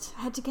I just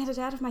had to get it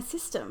out of my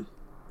system.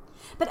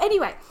 But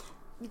anyway,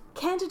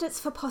 candidates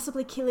for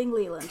possibly killing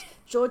Leland.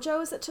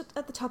 Giorgio is at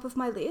the top of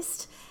my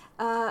list.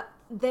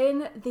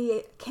 Then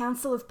the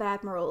Council of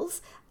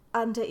Badmirals,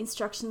 under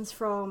instructions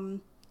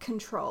from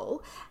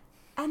Control.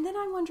 And then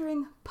I'm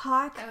wondering,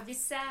 Pike... That would be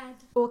sad.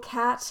 Or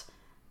Kat,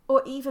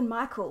 or even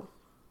Michael.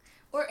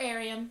 Or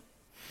Ariam.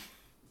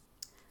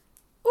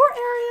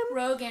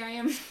 Rogue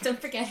Ariam.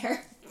 Don't forget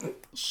her.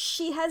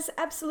 She has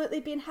absolutely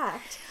been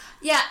hacked.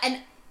 Yeah,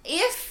 and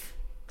if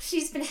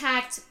she's been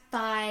hacked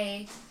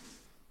by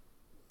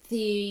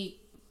the...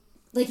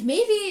 Like,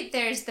 maybe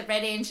there's the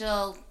Red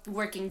Angel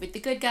working with the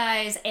good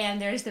guys, and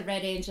there's the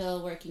Red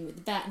Angel working with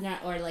the bad...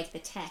 Or, like, the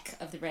tech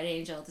of the Red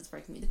Angel that's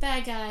working with the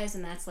bad guys,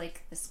 and that's,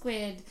 like, the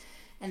squid...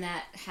 And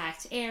that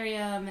hacked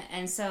Ariam,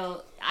 and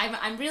so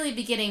I'm really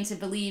beginning to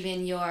believe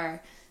in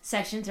your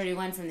Section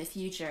 31 from the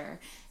future.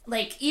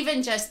 Like,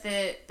 even just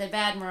the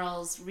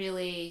Badmirals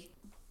really,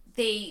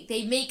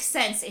 they make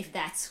sense if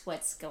that's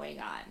what's going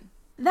on.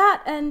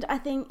 That, and I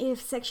think if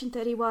Section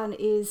 31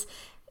 is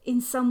in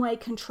some way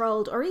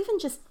controlled or even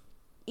just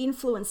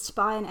influenced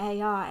by an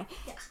AI,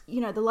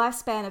 the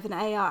lifespan of an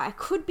AI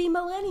could be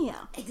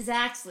millennia.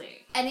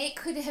 Exactly. And it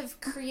could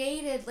have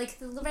created, like,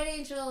 the Red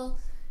Angel...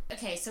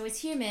 Okay, so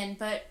it's human,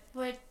 but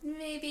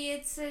maybe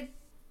it's a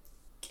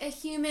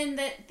human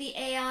that the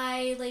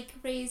AI, like,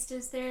 raised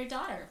as their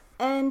daughter.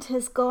 And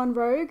has gone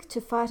rogue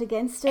to fight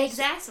against it.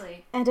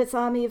 Exactly. And its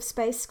army of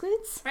space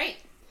squids. Right.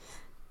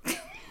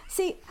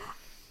 See,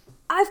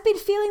 I've been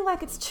feeling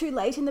like it's too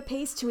late in the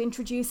piece to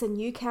introduce a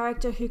new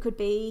character who could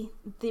be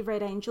the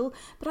Red Angel,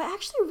 but I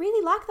actually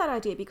really like that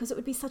idea because it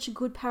would be such a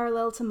good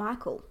parallel to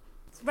Michael.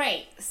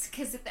 Right,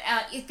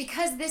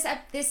 because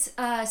this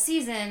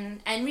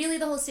season, and really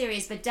the whole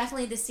series, but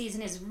definitely this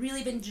season, has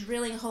really been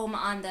drilling home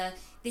on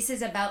this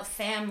is about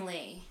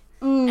family,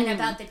 and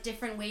about the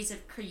different ways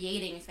of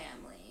creating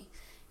family.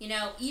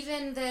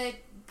 Even the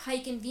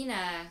Pike and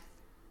Vina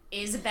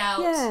is about,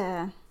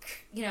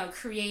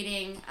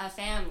 creating a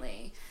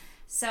family.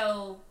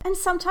 So... And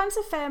sometimes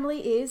a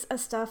family is a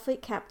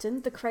Starfleet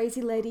captain, the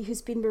crazy lady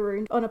who's been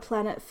marooned on a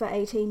planet for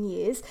 18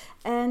 years,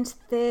 and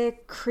their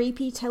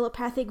creepy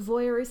telepathic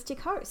voyeuristic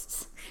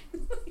hosts.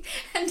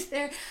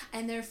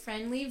 and their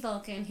friendly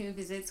Vulcan who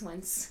visits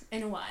once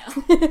in a while.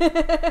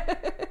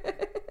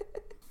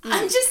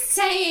 I'm just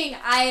saying,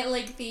 I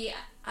like the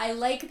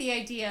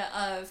idea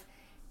of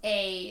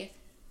a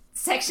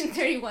Section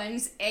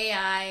 31's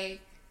AI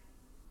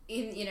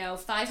in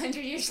 500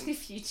 years in the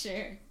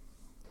future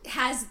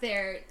has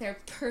their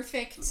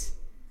perfect,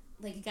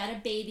 like, got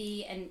a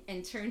baby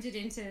and turned it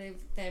into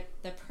the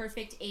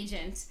perfect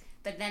agent,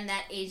 but then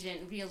that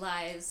agent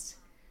realized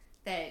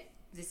that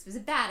this was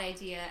a bad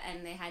idea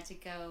and they had to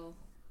go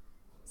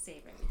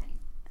save everything.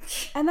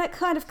 And that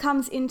kind of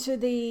comes into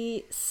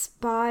the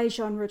spy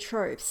genre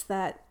tropes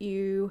that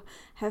you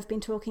have been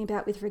talking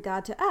about with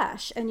regard to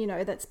Ash, and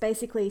that's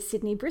basically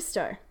Sydney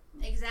Bristow.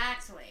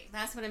 Exactly.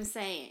 That's what I'm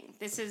saying.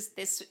 This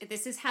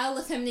is how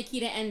La Femme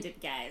Nikita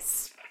ended,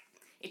 guys.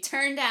 It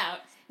turned out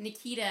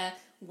Nikita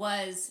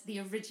was the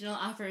original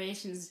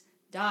operations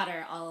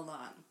daughter all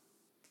along.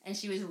 And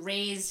she was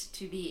raised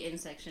to be in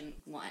Section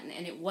 1.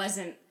 And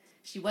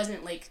she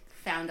wasn't, like,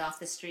 found off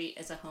the street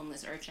as a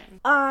homeless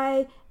urchin.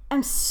 I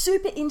am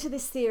super into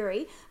this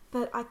theory,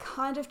 but I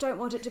kind of don't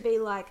want it to be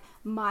like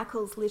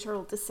Michael's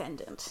literal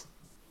descendant.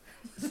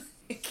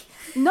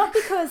 Not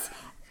because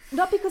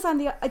I'm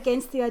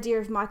against the idea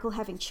of Michael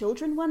having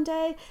children one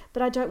day,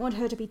 but I don't want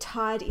her to be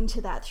tied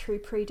into that through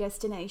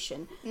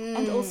predestination.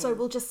 And also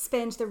we'll just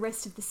spend the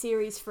rest of the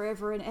series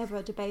forever and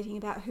ever debating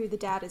about who the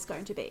dad is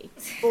going to be.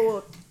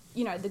 Or,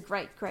 the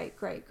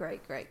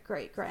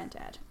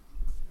great-great-great-great-great-great-granddad.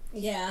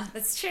 Yeah,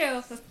 that's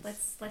true.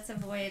 Let's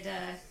avoid...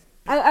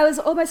 I was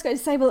almost going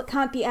to say, well, it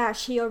can't be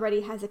Ash. He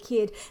already has a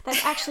kid.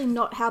 That's actually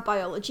not how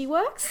biology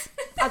works.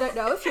 I don't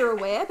know if you're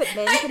aware, but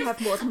men can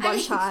have more than one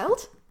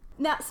child.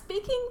 Now,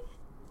 speaking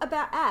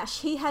about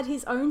Ash, he had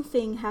his own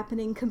thing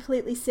happening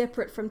completely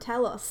separate from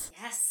Talos.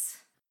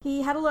 Yes.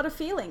 He had a lot of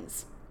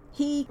feelings.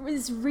 He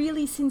was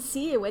really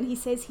sincere when he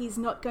says he's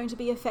not going to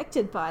be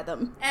affected by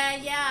them.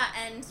 Yeah,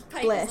 and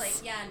Pike was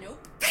like, yeah,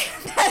 nope.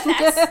 That's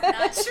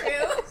not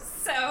true.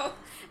 So...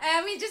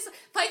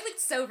 Pike looked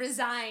so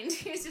resigned.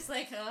 He was just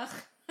like, ugh.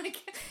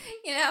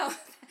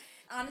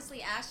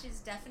 Honestly, Ash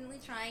is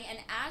definitely trying. And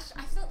Ash,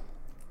 I felt,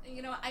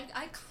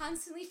 I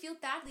constantly feel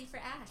badly for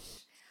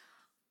Ash.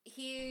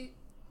 I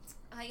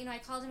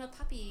called him a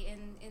puppy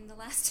in the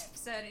last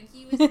episode, and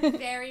he was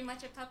very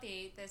much a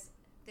puppy this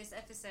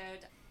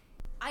episode.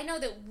 I know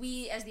that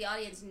we, as the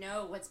audience,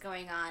 know what's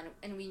going on,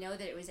 and we know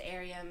that it was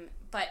Arium,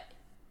 but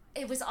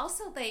it was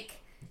also,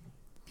 like,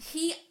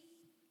 he...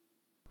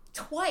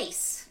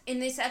 twice in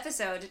this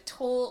episode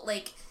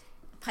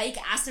Pike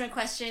asked him a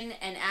question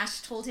and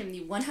Ash told him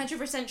the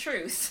 100%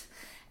 truth,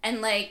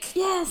 and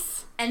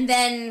yes, and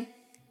then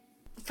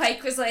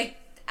Pike was like,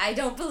 I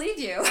don't believe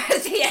you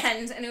at the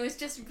end, and it was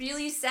just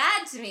really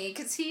sad to me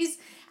because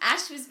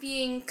Ash was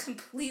being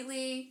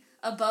completely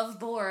above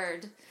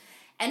board,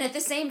 and at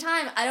the same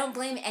time I don't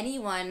blame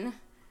anyone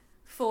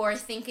for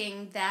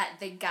thinking that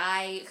the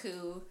guy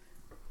who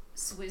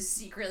was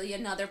secretly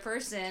another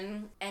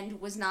person and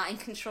was not in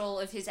control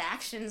of his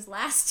actions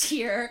last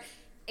year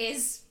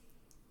is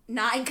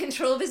not in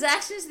control of his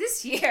actions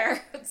this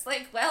year. It's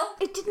like, well...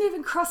 It didn't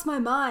even cross my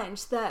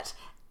mind that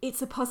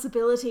it's a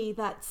possibility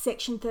that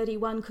Section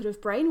 31 could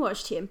have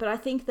brainwashed him, but I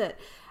think that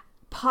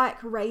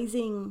Pike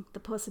raising the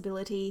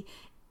possibility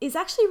is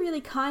actually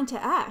really kind to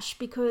Ash,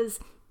 because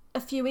a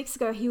few weeks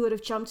ago he would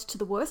have jumped to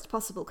the worst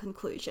possible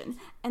conclusion,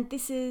 and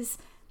this is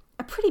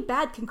a pretty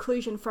bad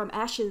conclusion from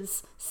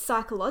Ash's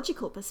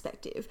psychological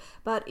perspective,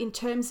 but in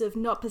terms of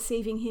not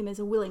perceiving him as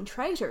a willing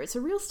traitor, it's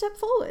a real step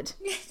forward.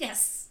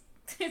 Yes.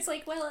 It's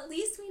like, well, at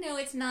least we know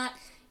it's not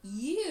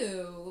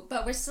you,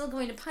 but we're still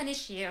going to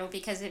punish you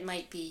because it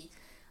might be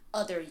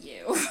other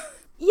you.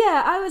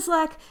 Yeah, I was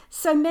like,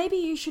 so maybe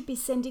you should be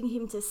sending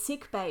him to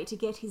sickbay to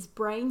get his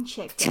brain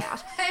checked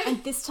out,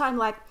 and this time,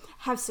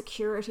 have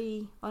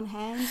security on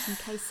hand in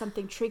case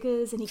something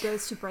triggers and he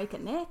goes to break a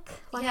neck.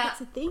 That's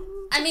a thing.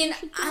 I mean,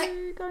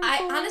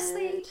 I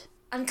honestly,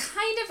 I'm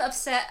kind of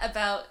upset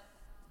about...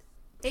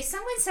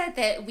 Someone said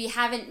that we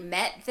haven't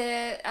met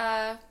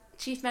the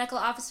chief medical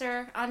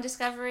officer on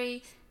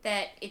Discovery,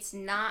 that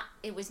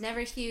it was never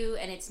Hugh,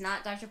 and it's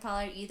not Dr.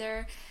 Pollard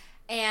either.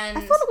 And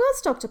I thought it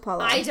was Dr.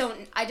 Pollard. I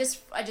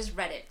just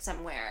read it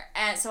somewhere,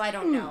 and so I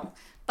don't know.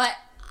 But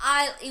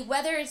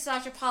whether it's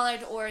Dr.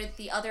 Pollard or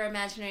the other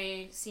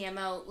imaginary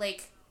CMO,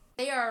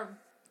 they are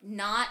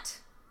not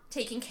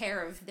taking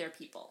care of their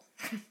people.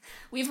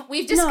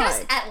 We've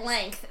discussed at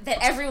length that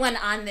everyone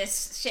on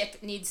this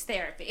ship needs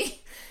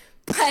therapy.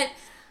 But,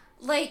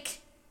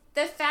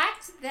 the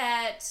fact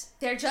that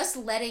they're just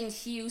letting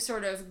Hugh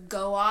sort of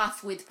go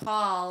off with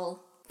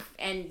Paul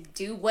and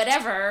do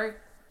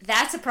whatever,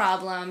 that's a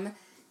problem.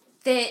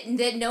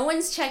 That no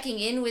one's checking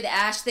in with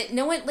Ash, that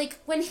no one,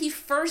 when he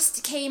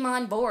first came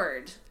on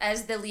board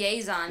as the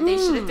liaison, they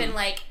should have been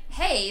like,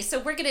 hey, so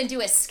we're going to do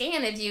a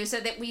scan of you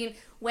so that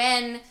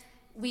when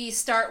we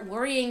start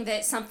worrying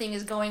that something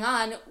is going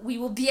on, we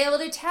will be able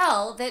to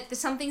tell that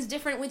something's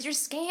different with your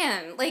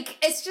scan. Like,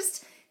 it's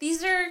just,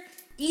 these are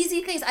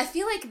easy things. I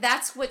feel like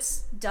that's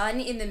what's done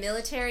in the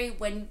military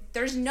when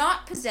there's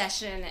not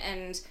possession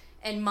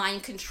and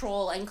mind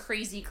control and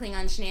crazy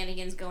Klingon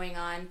shenanigans going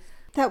on.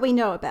 That we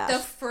know about. The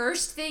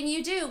first thing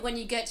you do when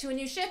you get to a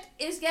new ship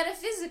is get a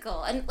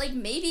physical. And, like,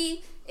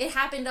 maybe it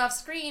happened off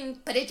screen,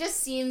 but it just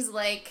seems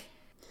like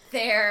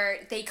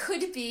they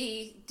could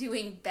be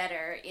doing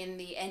better in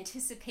the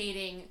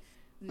anticipating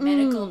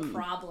medical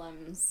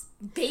problems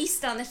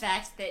based on the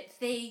fact that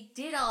they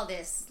did all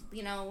this,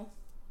 you know,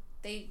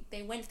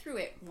 they went through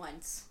it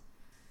once.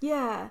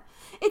 Yeah.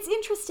 It's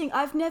interesting.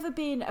 I've never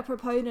been a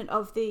proponent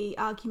of the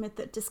argument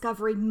that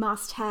Discovery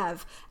must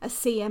have a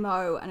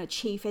CMO and a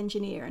chief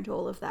engineer and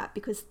all of that,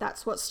 because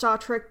that's what Star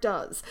Trek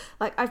does.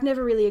 Like, I've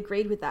never really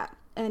agreed with that.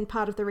 And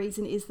part of the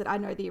reason is that I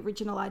know the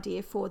original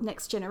idea for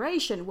Next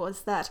Generation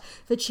was that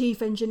the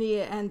chief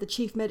engineer and the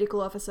chief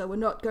medical officer were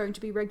not going to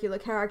be regular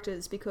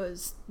characters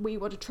because we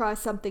want to try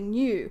something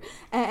new.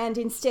 And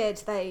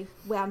instead they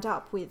wound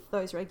up with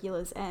those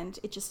regulars and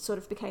it just sort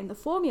of became the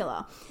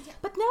formula. Yeah.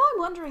 But now I'm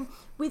wondering,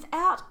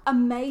 without a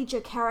major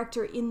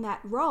character in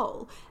that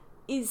role,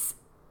 is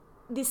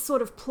this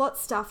sort of plot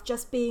stuff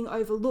just being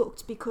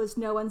overlooked because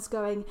no one's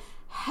going,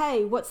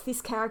 hey, what's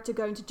this character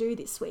going to do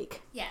this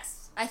week? Yes.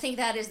 I think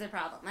that is the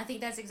problem. I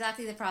think that's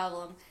exactly the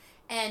problem.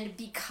 And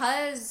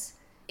because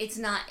it's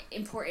not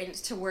important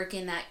to work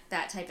in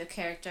that type of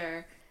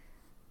character,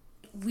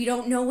 we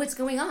don't know what's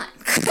going on.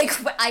 Like,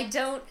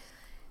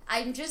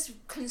 I'm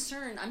just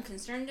concerned. I'm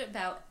concerned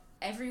about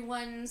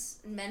everyone's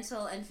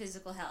mental and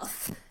physical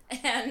health.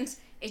 And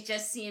it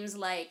just seems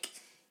like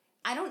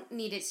I don't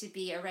need it to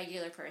be a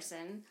regular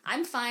person.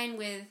 I'm fine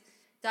with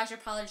Dr.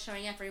 Pollard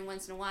showing up every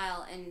once in a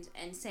while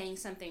and saying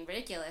something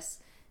ridiculous,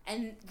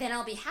 and then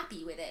I'll be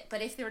happy with it.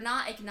 But if they're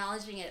not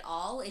acknowledging it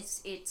all,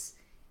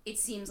 it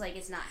seems like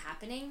it's not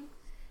happening.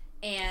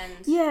 And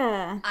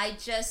yeah, I'm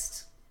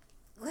just,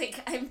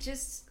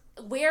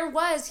 where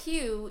was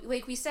Hugh?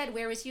 Like we said,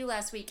 where was Hugh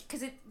last week?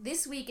 Because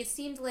this week it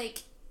seemed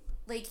like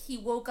he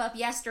woke up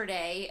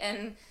yesterday,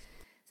 and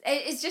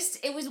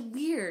it was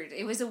weird.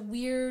 It was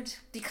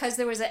because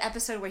there was an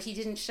episode where he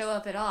didn't show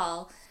up at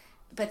all,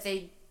 but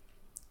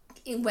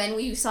when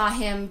we saw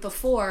him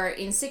before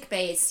in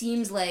sickbay, it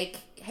seems like,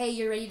 hey,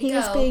 you're ready to go. He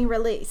is being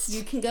released.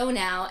 You can go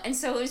now. And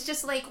so it was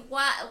just like,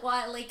 what,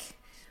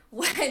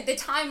 the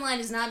timeline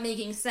is not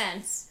making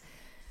sense.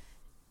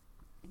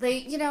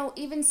 Like, you know,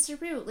 even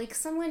Saru, like,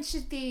 someone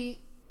should be,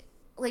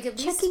 like, at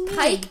least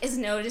Pike is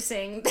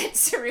noticing that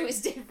Saru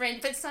is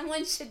different, but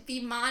someone should be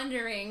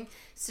monitoring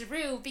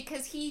Saru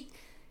because he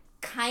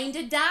kind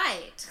of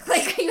died.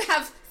 Like, you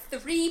have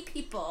 3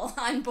 people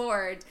on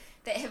board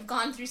that have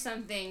gone through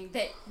something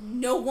that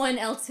no one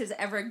else has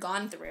ever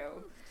gone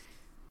through.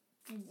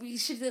 We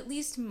should at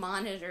least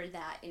monitor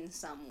that in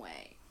some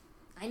way.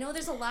 I know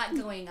there's a lot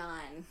going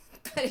on,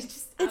 but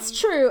it's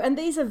true, and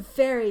these are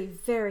very,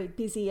 very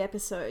busy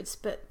episodes,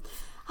 but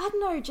I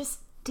don't know, just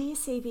dear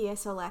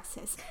CBS All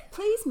Access,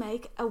 please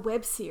make a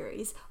web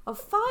series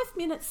of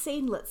 5-minute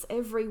scenelets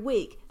every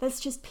week that's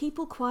just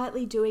people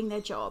quietly doing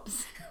their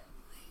jobs.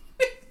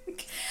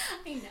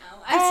 I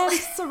know. And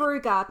Saru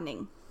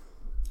gardening.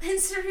 And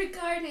Saru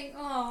gardening.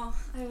 Oh,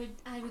 I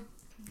would,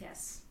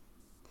 yes.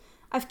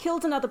 I've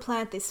killed another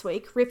plant this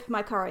week, rip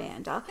my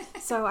coriander,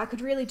 so I could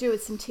really do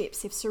with some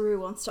tips if Saru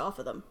wants to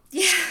offer them.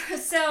 Yeah,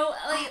 so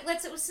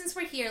since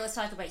we're here, let's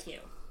talk about Hugh.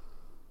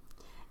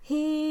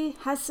 He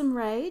has some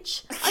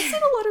rage. I've seen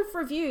a lot of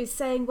reviews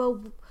saying,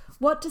 well,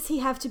 what does he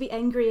have to be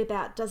angry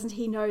about? Doesn't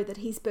he know that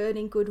he's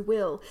burning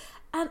goodwill?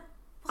 And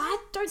I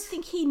don't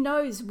think he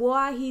knows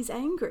why he's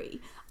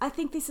angry. I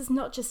think this is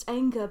not just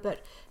anger,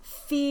 but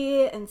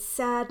fear and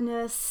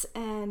sadness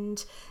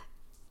and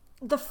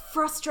the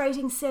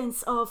frustrating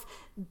sense of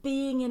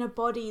being in a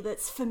body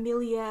that's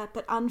familiar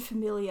but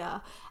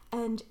unfamiliar,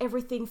 and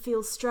everything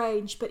feels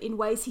strange but in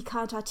ways he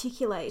can't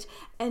articulate,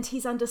 and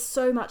he's under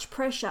so much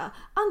pressure,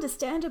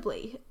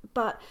 understandably,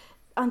 but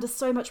under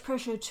so much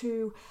pressure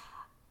to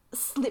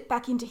slip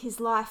back into his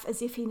life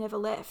as if he never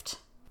left.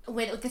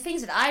 With the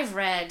things that I've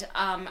read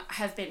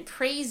have been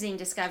praising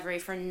Discovery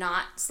for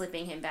not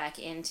slipping him back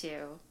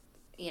into,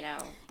 you know,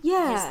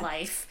 his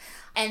life.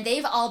 And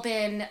they've all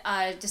been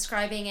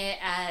describing it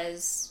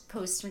as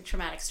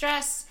post-traumatic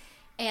stress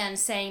and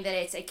saying that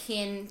it's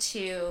akin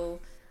to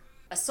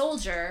a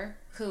soldier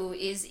who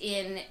is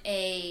in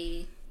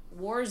a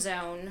war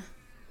zone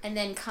and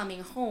then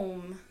coming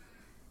home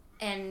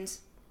and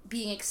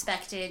being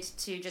expected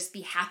to just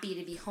be happy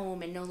to be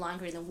home and no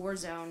longer in the war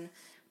zone,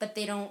 but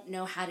they don't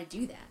know how to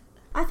do that.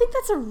 I think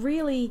that's a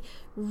really,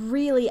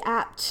 really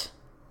apt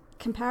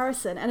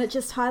comparison, and it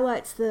just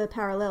highlights the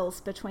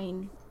parallels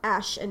between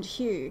Ash and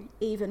Hugh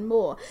even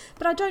more.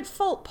 But I don't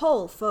fault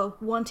Paul for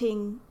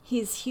wanting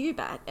his Hugh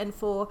back and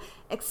for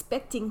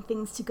expecting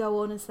things to go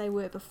on as they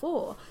were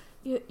before.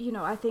 You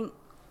know, I think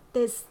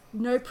there's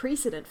no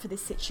precedent for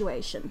this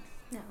situation.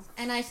 No.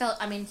 And I felt,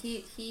 I mean,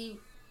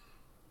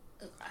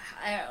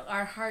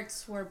 our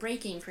hearts were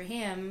breaking for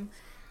him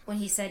when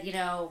he said,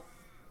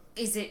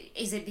 is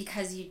it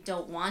because you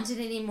don't want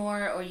it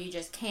anymore, or you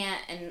just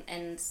can't,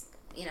 and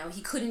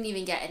he couldn't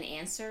even get an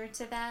answer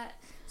to that.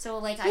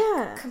 So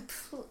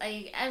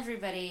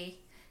everybody,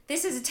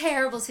 this is a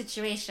terrible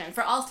situation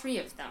for all three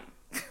of them.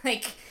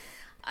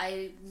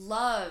 I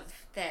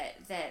love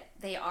that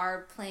they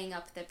are playing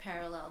up the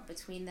parallel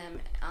between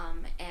them,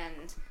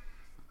 and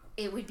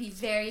it would be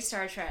very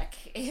Star Trek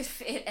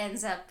if it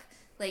ends up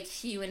like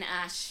Hugh and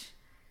Ash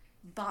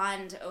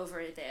bond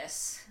over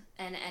this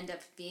and end up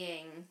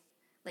being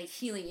like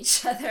healing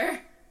each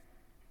other.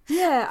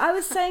 Yeah, I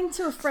was saying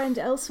to a friend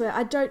elsewhere,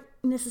 I don't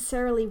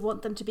necessarily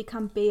want them to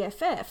become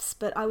BFFs,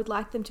 but I would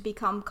like them to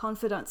become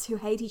confidants who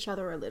hate each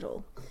other a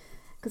little.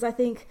 Because I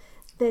think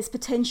there's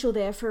potential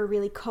there for a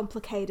really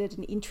complicated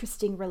and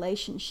interesting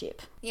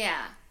relationship.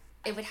 Yeah,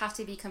 it would have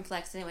to be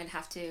complex, and it would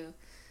have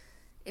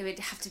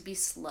to be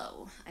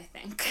slow, I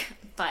think.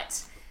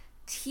 But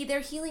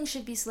their healing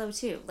should be slow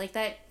too. Like,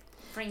 that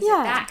brings it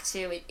back to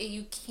it.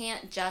 You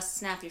can't just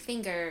snap your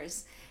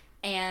fingers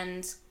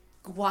and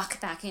walk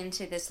back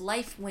into this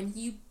life when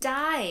you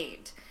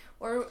died.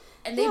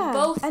 They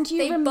both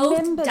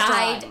died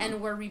dying.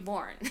 and were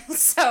reborn.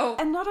 So,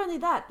 and not only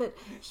that, but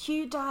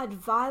Hugh died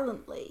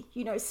violently.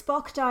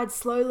 Spock died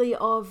slowly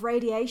of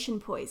radiation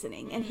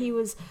poisoning, and he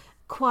was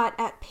quite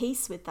at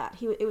peace with that.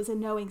 It was a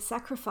knowing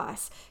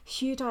sacrifice.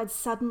 Hugh died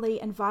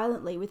suddenly and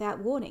violently without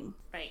warning.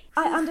 Right.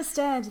 I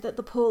understand that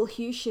the Paul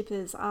Hugh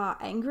shippers are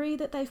angry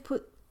that they've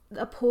put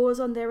a pause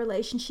on their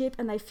relationship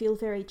and they feel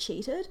very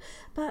cheated,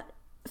 but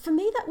for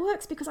me that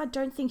works because I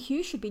don't think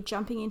Hugh should be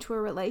jumping into a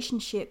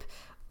relationship,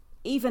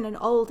 even an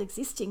old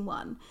existing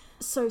one,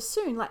 so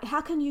soon. Like,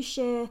 how can you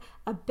share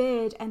a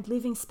bed and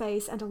living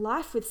space and a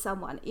life with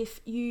someone if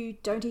you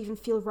don't even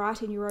feel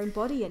right in your own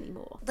body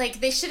anymore? Like,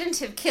 they shouldn't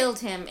have killed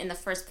him in the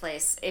first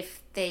place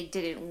if they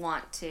didn't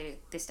want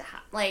this to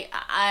happen. Like,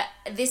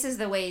 this is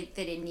the way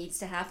that it needs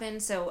to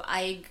happen. So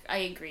I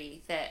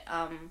agree that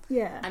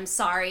I'm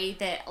sorry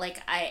that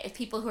if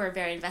people who are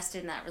very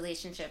invested in that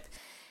relationship,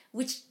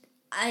 which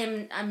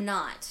I'm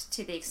not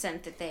to the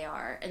extent that they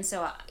are, and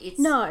so it's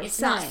not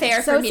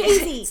fair for me.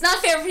 It's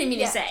not fair for me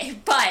to say,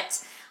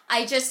 but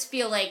I just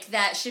feel like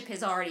that ship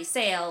has already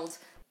sailed.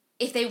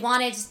 If they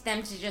wanted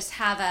them to just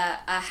have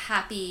a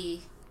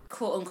happy,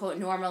 quote unquote,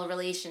 normal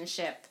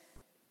relationship,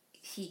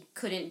 he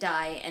couldn't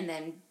die and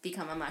then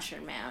become a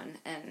mushroom man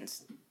and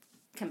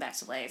come back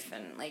to life,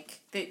 and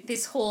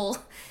this whole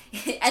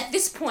at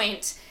this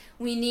point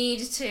we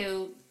need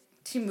to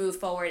move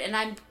forward,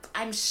 and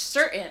I'm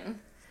certain.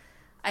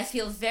 I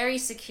feel very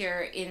secure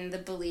in the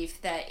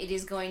belief that it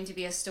is going to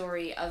be a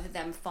story of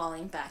them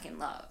falling back in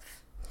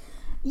love.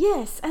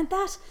 Yes, and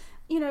that,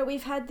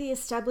 we've had the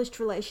established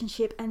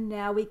relationship and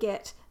now we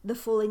get the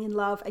falling in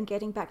love and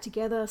getting back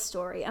together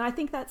story. And I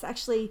think that's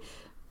actually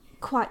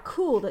quite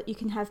cool that you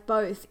can have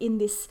both in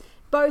this,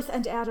 both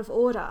and out of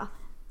order.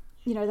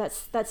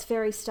 That's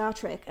very Star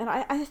Trek. And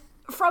I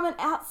from an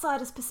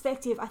outsider's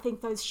perspective, I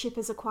think those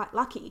shippers are quite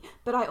lucky,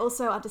 but I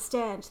also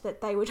understand that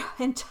they would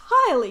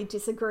entirely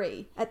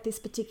disagree at this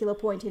particular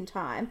point in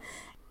time.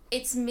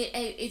 It's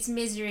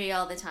misery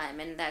all the time,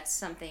 and that's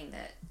something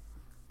that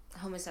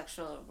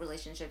homosexual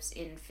relationships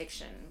in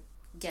fiction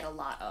get a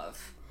lot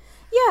of.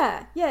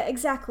 Yeah,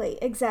 exactly.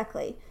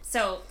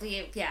 So,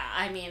 yeah,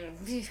 I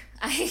mean,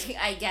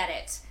 I get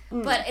it.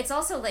 But it's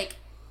also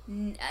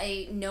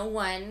no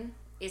one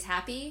is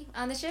happy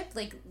on the ship.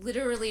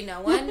 Literally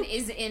no one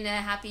is in a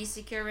happy,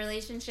 secure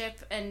relationship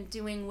and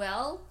doing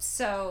well.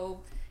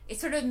 So it's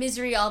sort of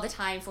misery all the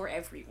time for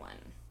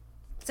everyone.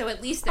 So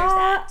at least there's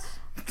that.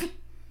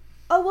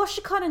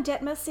 Washington and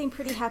Detmer seem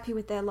pretty happy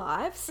with their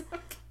lives.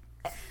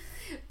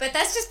 But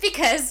that's just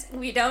because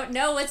we don't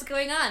know what's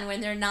going on when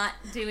they're not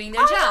doing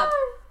their job.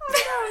 I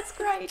know, it's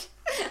great.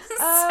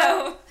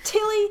 So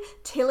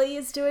Tilly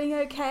is doing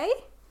okay.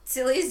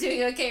 Tilly's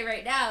doing okay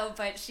right now,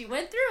 but she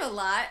went through a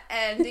lot,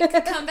 and it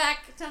could come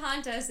back to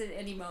haunt us at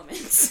any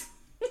moment.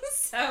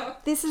 So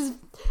this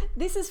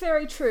is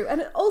very true,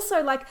 and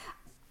also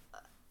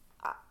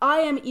I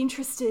am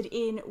interested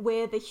in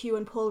where the Hugh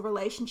and Paul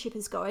relationship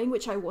is going,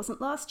 which I wasn't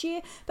last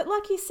year. But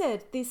like you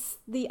said,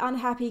 the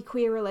unhappy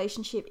queer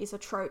relationship is a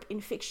trope in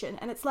fiction.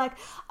 And it's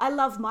I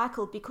love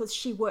Michael because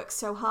she works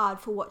so hard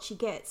for what she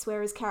gets,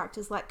 whereas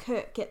characters like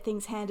Kirk get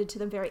things handed to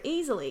them very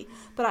easily.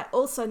 But I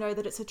also know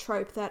that it's a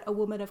trope that a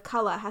woman of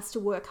colour has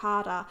to work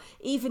harder,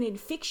 even in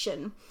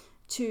fiction,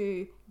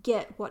 to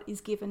get what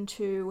is given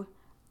to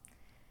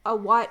a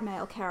white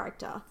male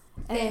character.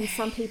 And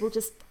some people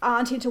just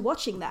aren't into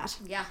watching that.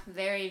 Yeah,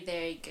 very,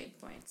 very good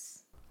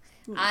points.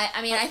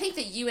 I mean, I think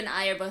that you and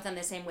I are both on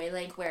the same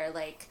wavelength where,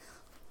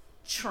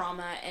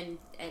 trauma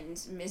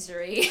and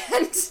misery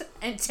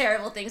and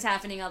terrible things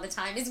happening all the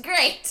time is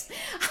great.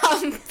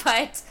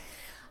 But...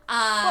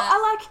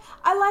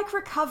 I like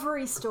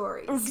recovery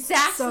stories.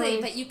 Exactly,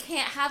 but you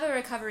can't have a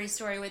recovery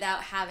story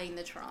without having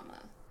the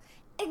trauma.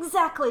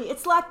 Exactly.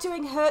 It's like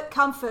doing hurt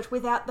comfort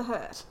without the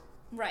hurt.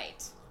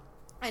 Right.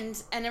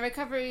 And a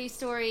recovery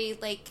story,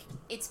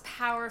 it's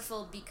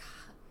powerful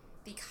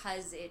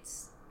because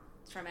it's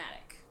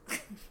traumatic.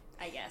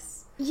 I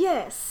guess.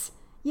 Yes.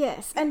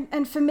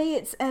 And for me,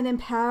 it's an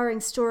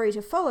empowering story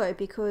to follow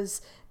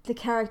because the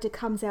character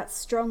comes out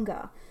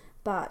stronger.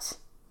 But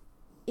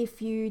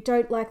if you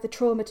don't like the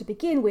trauma to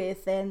begin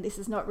with, then this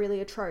is not really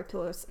a trope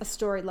or a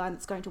storyline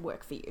that's going to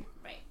work for you.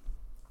 Right.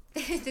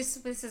 This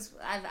is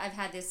I've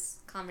had this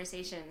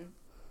conversation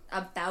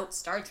about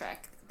Star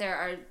Trek. There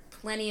are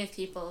plenty of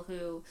people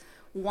who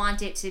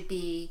want it to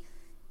be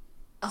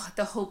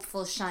the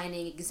hopeful,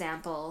 shining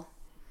example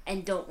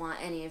and don't want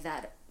any of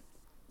that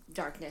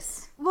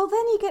darkness. Well,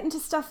 then you get into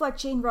stuff like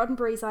Gene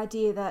Roddenberry's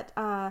idea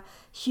that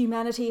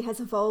humanity has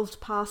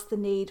evolved past the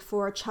need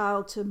for a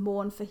child to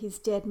mourn for his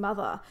dead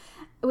mother,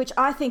 which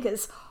I think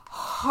is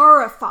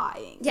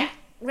horrifying. Yeah,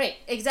 right,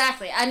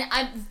 exactly. And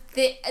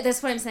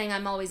that's what I'm saying.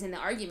 I'm always in the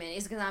argument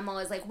is because I'm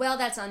always like, well,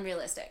 that's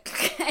unrealistic,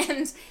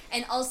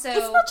 and also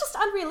it's not just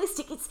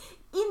unrealistic; it's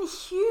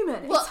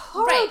inhuman. Well, it's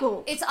horrible.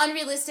 Right. It's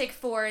unrealistic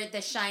for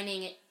the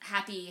shining,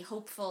 happy,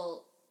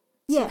 hopeful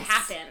to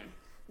happen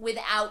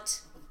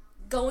without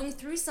going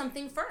through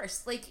something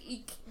first. Like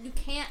you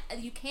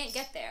can't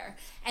get there,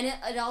 and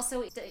it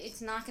also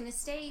it's not going to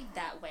stay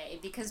that way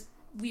because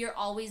we are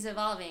always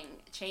evolving.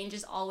 Change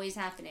is always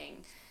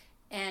happening,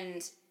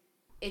 and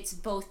it's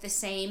both the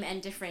same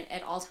and different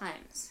at all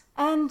times.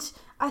 And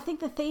I think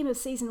the theme of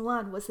season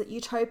 1 was that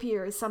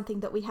utopia is something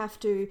that we have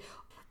to.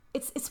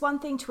 It's one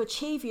thing to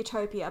achieve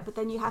utopia, but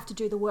then you have to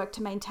do the work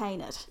to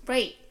maintain it.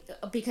 Right,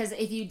 because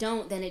if you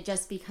don't, then it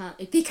just becomes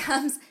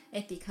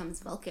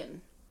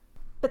Vulcan.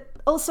 But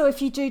also,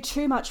 if you do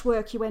too much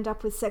work, you end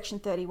up with Section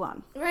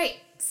 31. Right.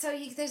 So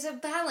there's a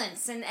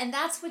balance, and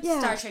that's what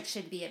Star Trek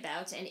should be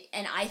about,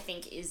 and I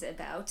think is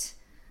about.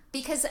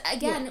 Because,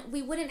 again,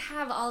 we wouldn't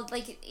have all,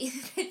 like,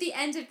 at the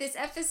end of this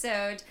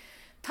episode,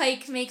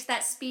 Pike makes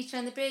that speech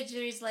on the bridge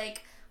where he's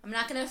like, I'm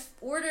not going to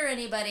order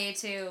anybody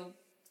to,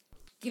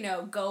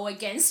 go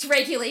against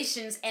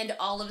regulations and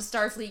all of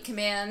Starfleet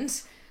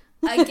Command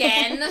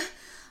again.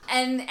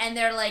 And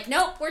they're like,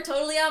 nope, we're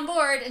totally on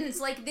board. And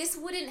it's like, this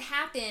wouldn't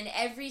happen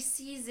every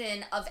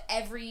season of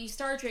every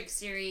Star Trek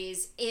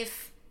series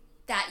if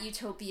that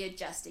utopia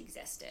just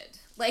existed.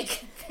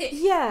 Like,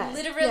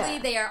 literally,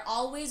 they are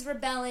always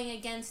rebelling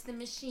against the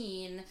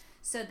machine.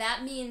 So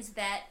that means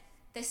that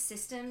the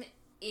system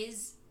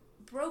is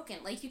broken.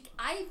 Like,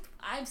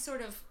 I've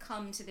sort of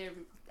come to the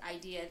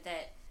idea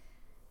that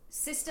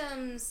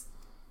systems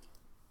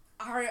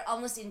are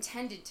almost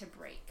intended to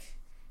break.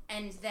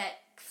 And that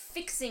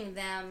fixing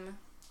them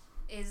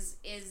is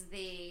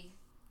the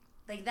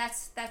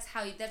that's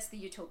the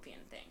utopian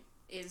thing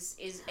is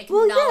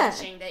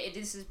acknowledging that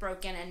this is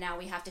broken and now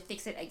we have to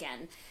fix it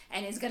again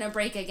and it's gonna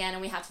break again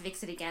and we have to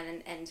fix it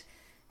again and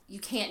you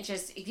can't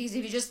just if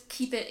you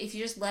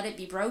just let it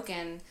be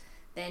broken,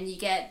 then you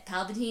get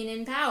Palpatine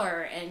in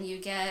power and you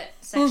get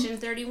Section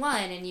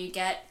 31 and you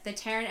get the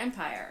Terran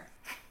Empire.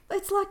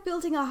 It's like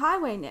building a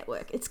highway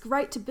network. It's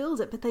great to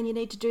build it, but then you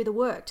need to do the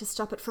work to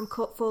stop it from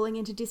falling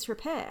into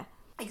disrepair.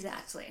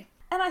 Exactly.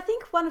 And I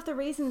think one of the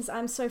reasons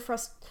I'm so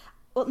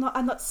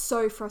I'm not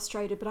so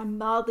frustrated, but I'm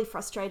mildly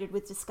frustrated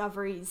with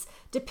Discovery's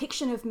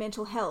depiction of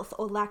mental health,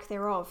 or lack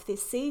thereof,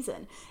 this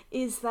season,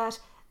 is that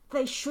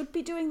they should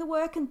be doing the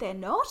work and they're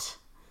not.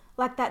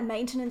 Like, that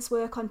maintenance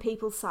work on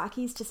people's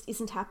psyches just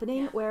isn't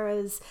happening,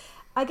 whereas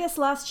I guess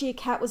last year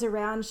Kat was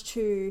around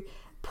to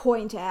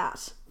point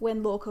out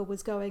when Lorca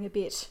was going a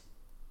bit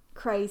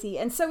crazy,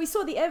 and so we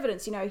saw the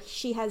evidence.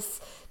 She has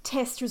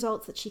test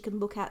results that she can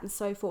look at and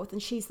so forth,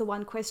 and she's the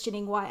one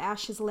questioning why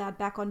Ash is allowed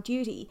back on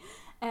duty,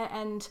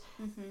 and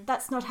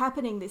that's not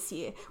happening this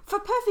year for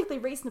perfectly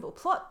reasonable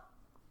plot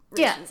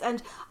reasons.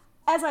 And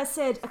as I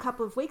said a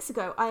couple of weeks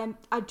ago,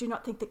 I do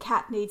not think the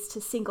Cat needs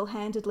to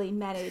single-handedly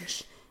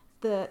manage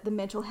the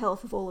mental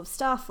health of all of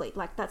Starfleet.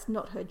 Like, that's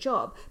not her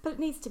job, but it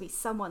needs to be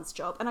someone's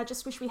job, and I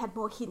just wish we had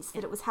more hints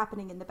that it was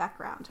happening in the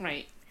background.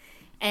 Right.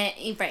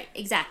 Right,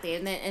 exactly,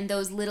 and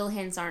those little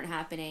hints aren't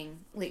happening.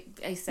 Like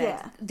I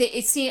said,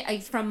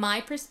 from my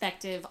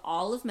perspective,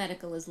 all of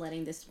medical is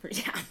letting this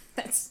down.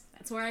 That's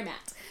where I'm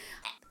at.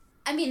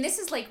 I mean, this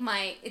is like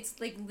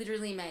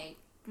literally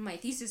my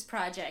thesis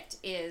project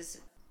is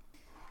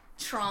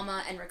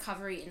trauma and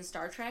recovery in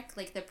Star Trek,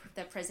 like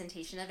the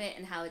presentation of it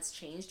and how it's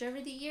changed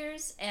over the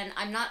years. And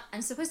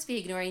I'm supposed to be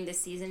ignoring this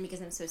season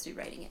because I'm supposed to be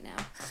writing it now.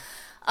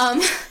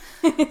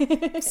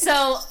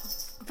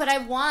 But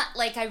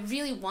I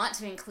really want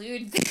to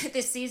include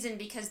this season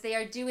because they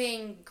are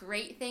doing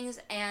great things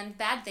and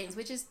bad things,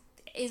 which is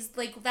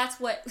like, that's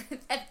what,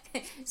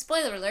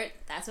 spoiler alert,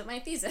 that's what my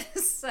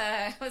thesis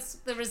was.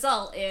 The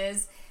result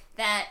is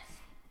that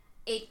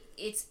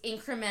it's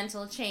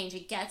incremental change.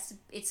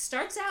 It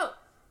starts out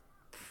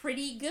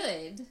pretty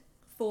good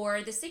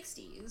for the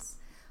 60s.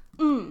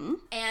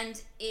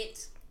 And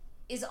it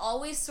is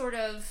always sort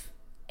of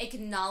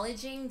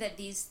acknowledging that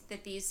these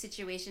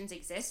situations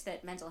exist,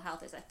 that mental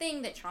health is a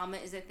thing, that trauma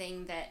is a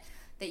thing, that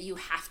you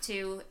have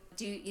to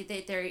do,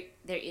 that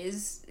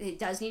it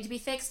does need to be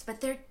fixed,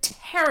 but they're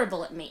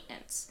terrible at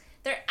maintenance.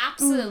 They're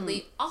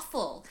absolutely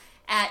awful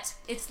at,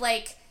 it's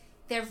like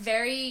they're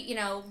very,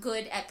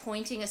 good at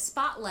pointing a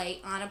spotlight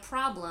on a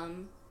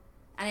problem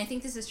and I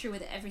think this is true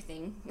with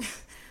everything,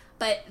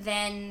 but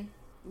then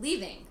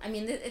leaving. I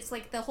mean, it's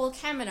like the whole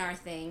Kaminar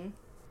thing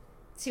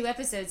 2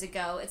 episodes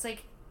ago. It's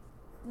like,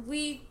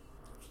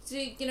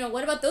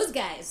 what about those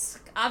guys?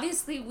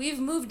 Obviously, we've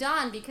moved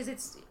on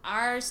because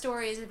our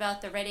story is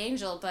about the Red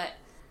Angel, but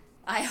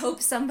I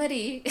hope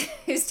somebody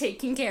is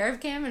taking care of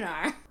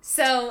Kaminar.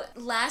 So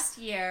last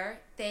year,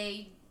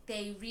 they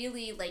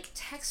really, like,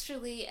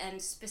 textually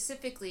and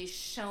specifically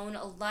shone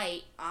a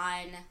light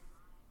on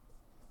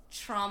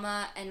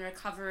trauma and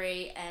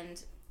recovery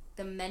and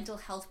the mental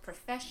health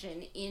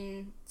profession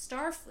in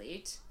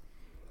Starfleet.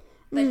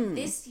 But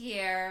this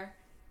year,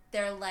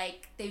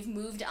 they've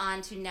moved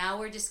on to, now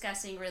we're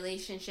discussing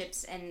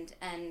relationships and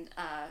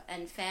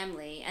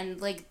family and,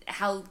 like,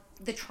 how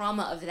the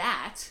trauma of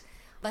that,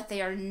 but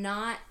they are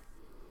not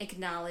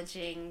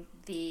acknowledging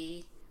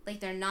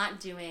they're not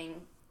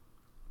doing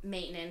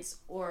maintenance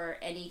or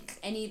any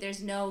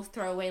there's no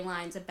throwaway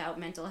lines about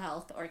mental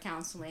health or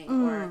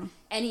counseling or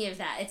any of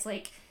that. It's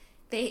like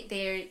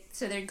they're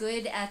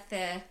good at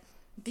the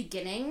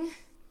beginning,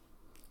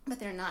 but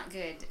they're not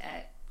good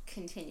at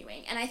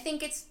continuing. And I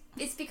think it's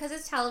because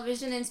it's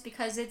television, and it's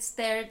because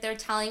they're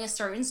telling a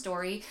certain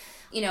story.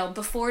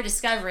 Before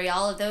Discovery,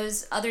 all of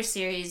those other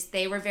series,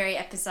 they were very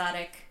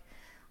episodic.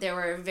 There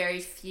were very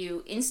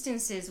few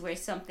instances where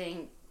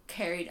something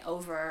carried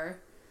over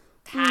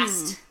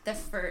past the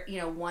first,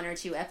 1 or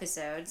 2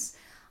 episodes.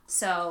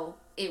 So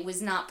it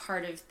was not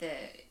part of the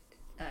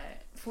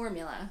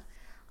formula.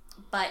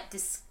 But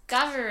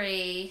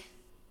Discovery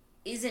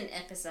isn't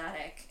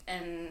episodic,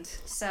 and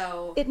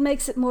so it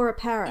makes it more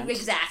apparent.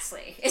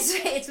 Exactly.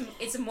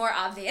 It's more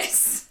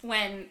obvious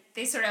when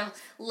they sort of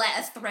let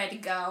a thread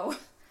go.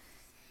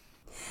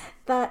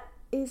 That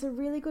is a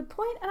really good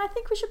point, and I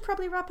think we should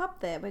probably wrap up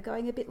there. We're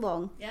going a bit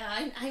long.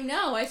 Yeah, I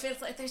know. I feel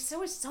like there's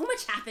so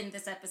much happened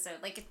this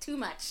episode. Like, too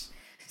much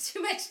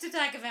to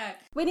talk about.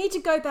 We need to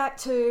go back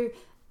to,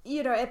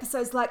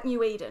 episodes like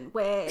New Eden,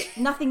 where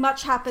nothing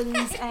much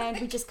happens and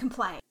we just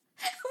complain.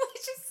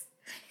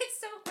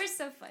 We're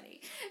so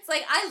funny. It's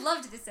like, I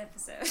loved this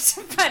episode,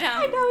 but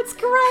I know, it's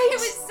great. It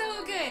was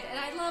so good, and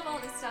I love all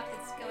the stuff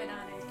that's going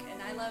on,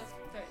 and I love.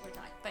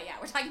 But yeah,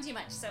 we're talking too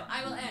much, so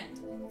I will end.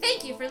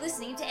 Thank you for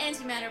listening to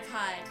Antimatter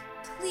Pod.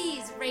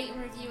 Please rate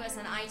and review us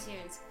on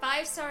iTunes.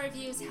 5-star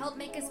reviews help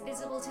make us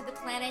visible to the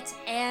planet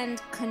and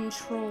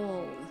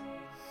control.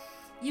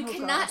 You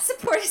cannot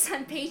support us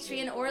on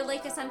Patreon or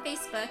like us on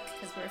Facebook,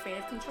 because we're afraid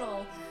of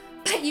control.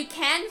 But you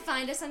can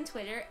find us on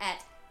Twitter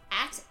at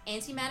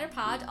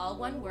antimatterpod, all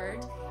one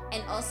word,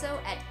 and also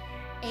at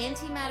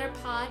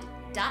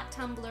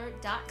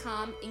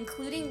antimatterpod.tumblr.com,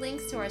 including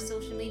links to our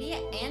social media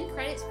and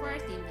credits for our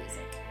theme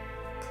music.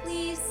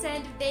 Please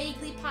send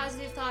vaguely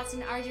positive thoughts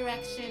in our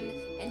direction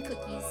and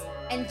cookies,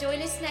 and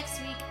join us next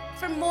week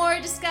for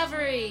more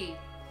Discovery!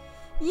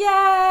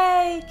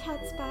 Yay! Cat